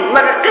fihi,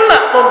 maka kena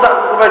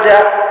tombakku kepada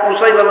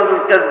Musailamah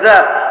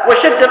al-Kadzdzab. Wa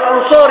shadda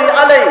al-Ansari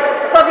alaihi,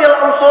 tapi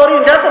al-Ansari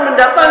datang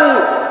mendatangi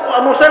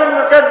Musailamah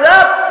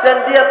al-Kadzdzab dan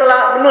dia telah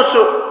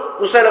menusuk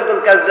Musailamah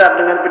al-Kadzdzab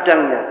dengan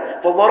pedangnya.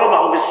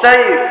 Fadarabahu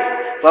bis-sayf,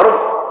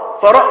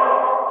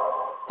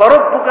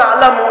 Farabbuka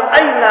a'lamu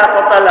aina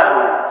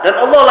qatalahu. Dan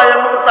Allah lah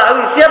yang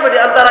mengetahui siapa di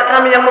antara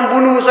kami yang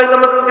membunuh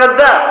Musailamah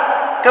al-Kadzdzab.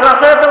 Karena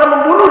saya telah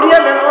membunuh dia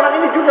dan orang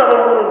ini juga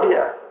membunuh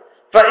dia.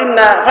 Fa in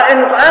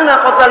ana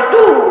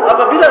qataltuhu,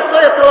 apabila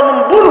saya telah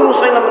membunuh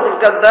Musailamah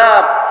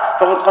al-Kadzdzab,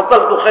 faqad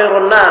qataltu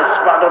khairan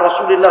nas ba'da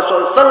Rasulullah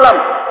SAW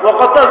wa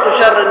qataltu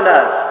syarran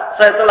nas.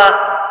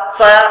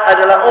 Saya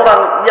adalah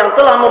orang yang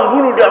telah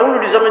membunuh dahulu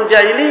di zaman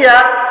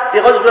jahiliyah di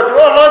Ghazwat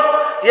Uhud,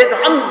 yaitu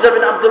Hamzah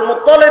bin Abdul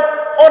Muthalib,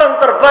 orang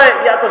terbaik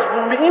di atas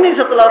bumi ini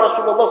setelah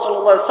Rasulullah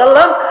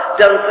SAW,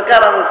 dan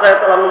sekarang saya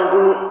telah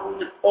membunuh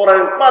orang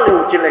yang paling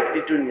jelek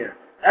di dunia.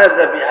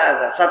 Hadza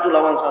bihadza, satu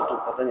lawan satu,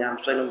 katanya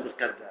Hamzah bin Abdul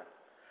Muthalib.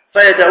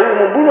 Saya dahulu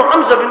membunuh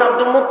Hamzah bin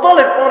Abdul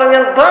Muthalib, orang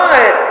yang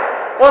baik,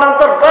 orang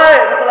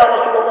terbaik setelah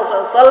Rasulullah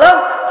SAW,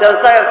 dan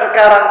saya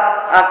sekarang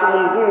aku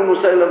membunuh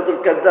Musailamah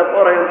al-Kadzdzab,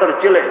 orang yang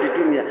terjelek di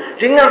dunia,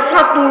 dengan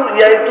satu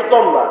yaitu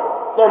tombak.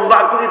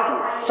 Tombakku itu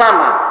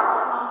sama.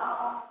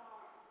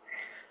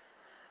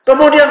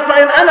 Kemudian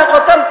fa'in ana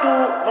qataltu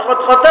faqad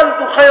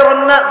qataltu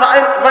khairan nas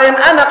fa'in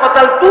ana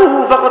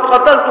qataltuhu faqad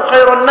qataltu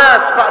khairan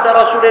nas ba'da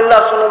Rasulullah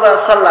sallallahu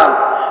alaihi wasallam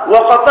wa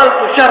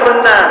qataltu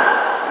syarran nas.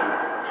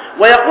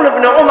 Wa yaqul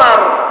Ibnu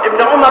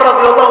Umar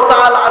radhiyallahu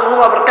taala anhu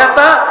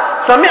berkata,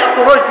 sami'tu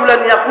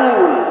rajulan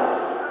yaqul,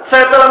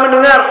 saya telah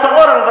mendengar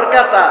seorang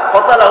berkata,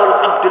 qatalahul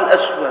Abdul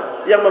Aswad,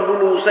 yang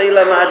membunuh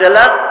Musailamah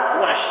adalah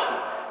Wahsy,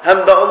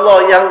 hamba Allah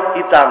yang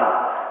hitam.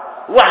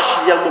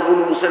 Wahsy yang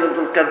membunuh Musailamah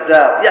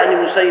al-Kadzdzab, yakni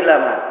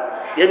Musailamah.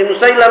 Yani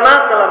Musailamah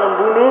telah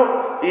membunuh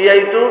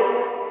yaitu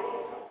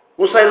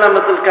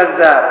Musailamah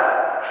al-Kadzdzab.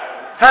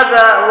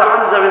 Hadza wa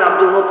Hamzah bin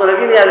Abdul Muthalib,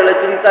 ini adalah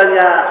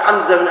ceritanya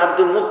Hamzah bin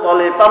Abdul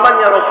Muthalib,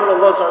 pamannya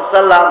Rasulullah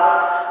SAW,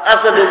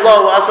 asadullah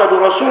wa asadu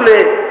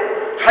rasulih,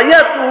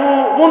 hayatuhu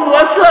mundu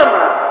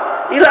aslama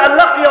ila an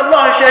laqiya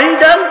Allah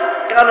syahidan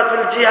kana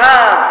fil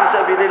jihad fi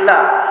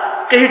sabilillah.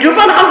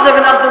 Kehidupan Hamzah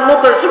bin Abdul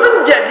Muthalib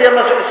semenjak dia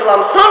masuk Islam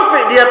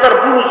sampai dia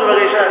terbunuh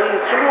sebagai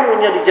syahid,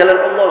 seluruhnya di jalan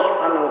Allah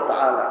Subhanahu wa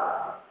taala.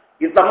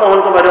 Kita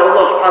mohon kepada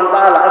Allah Subhanahu wa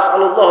taala,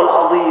 as'alullahul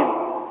azim.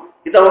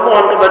 Kita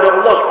memohon kepada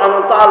Allah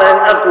Subhanahu wa taala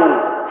yang agung,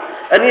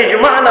 an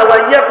yajma'na wa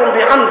iyyakum bi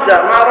Hamzah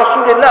ma'a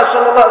Rasulillah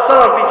sallallahu alaihi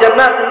wasallam fi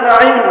jannatin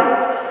na'im.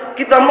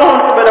 Kita mohon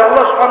kepada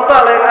Allah Subhanahu wa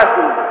taala yang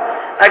agung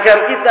agar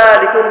kita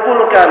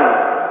dikumpulkan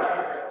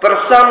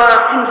bersama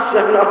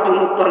Hamzah bin Abdul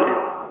Muthalib,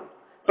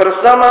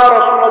 bersama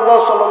Rasulullah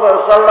sallallahu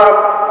alaihi wasallam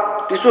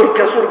di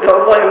surga-surga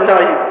Allah yang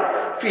na'im,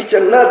 fi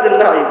jannatin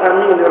na'im.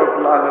 Amin ya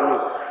rabbal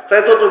alamin.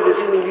 Saya tutup di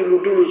sini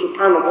dulu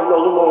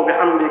subhanallahumma wa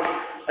bihamdik,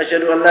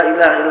 Asyhadu an la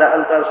ilaha illa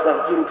anta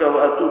astaghfiruka wa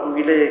atubu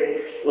ilaik.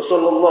 Wa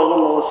sallallahu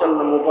wa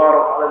sallam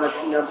mubarak ala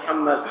nabiyyina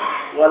Muhammad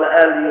wa ala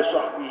alihi wa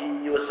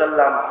sahbihi wa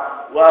sallam.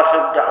 Wa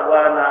akhir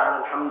da'wana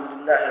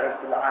alhamdulillahi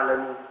rabbil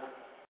alamin.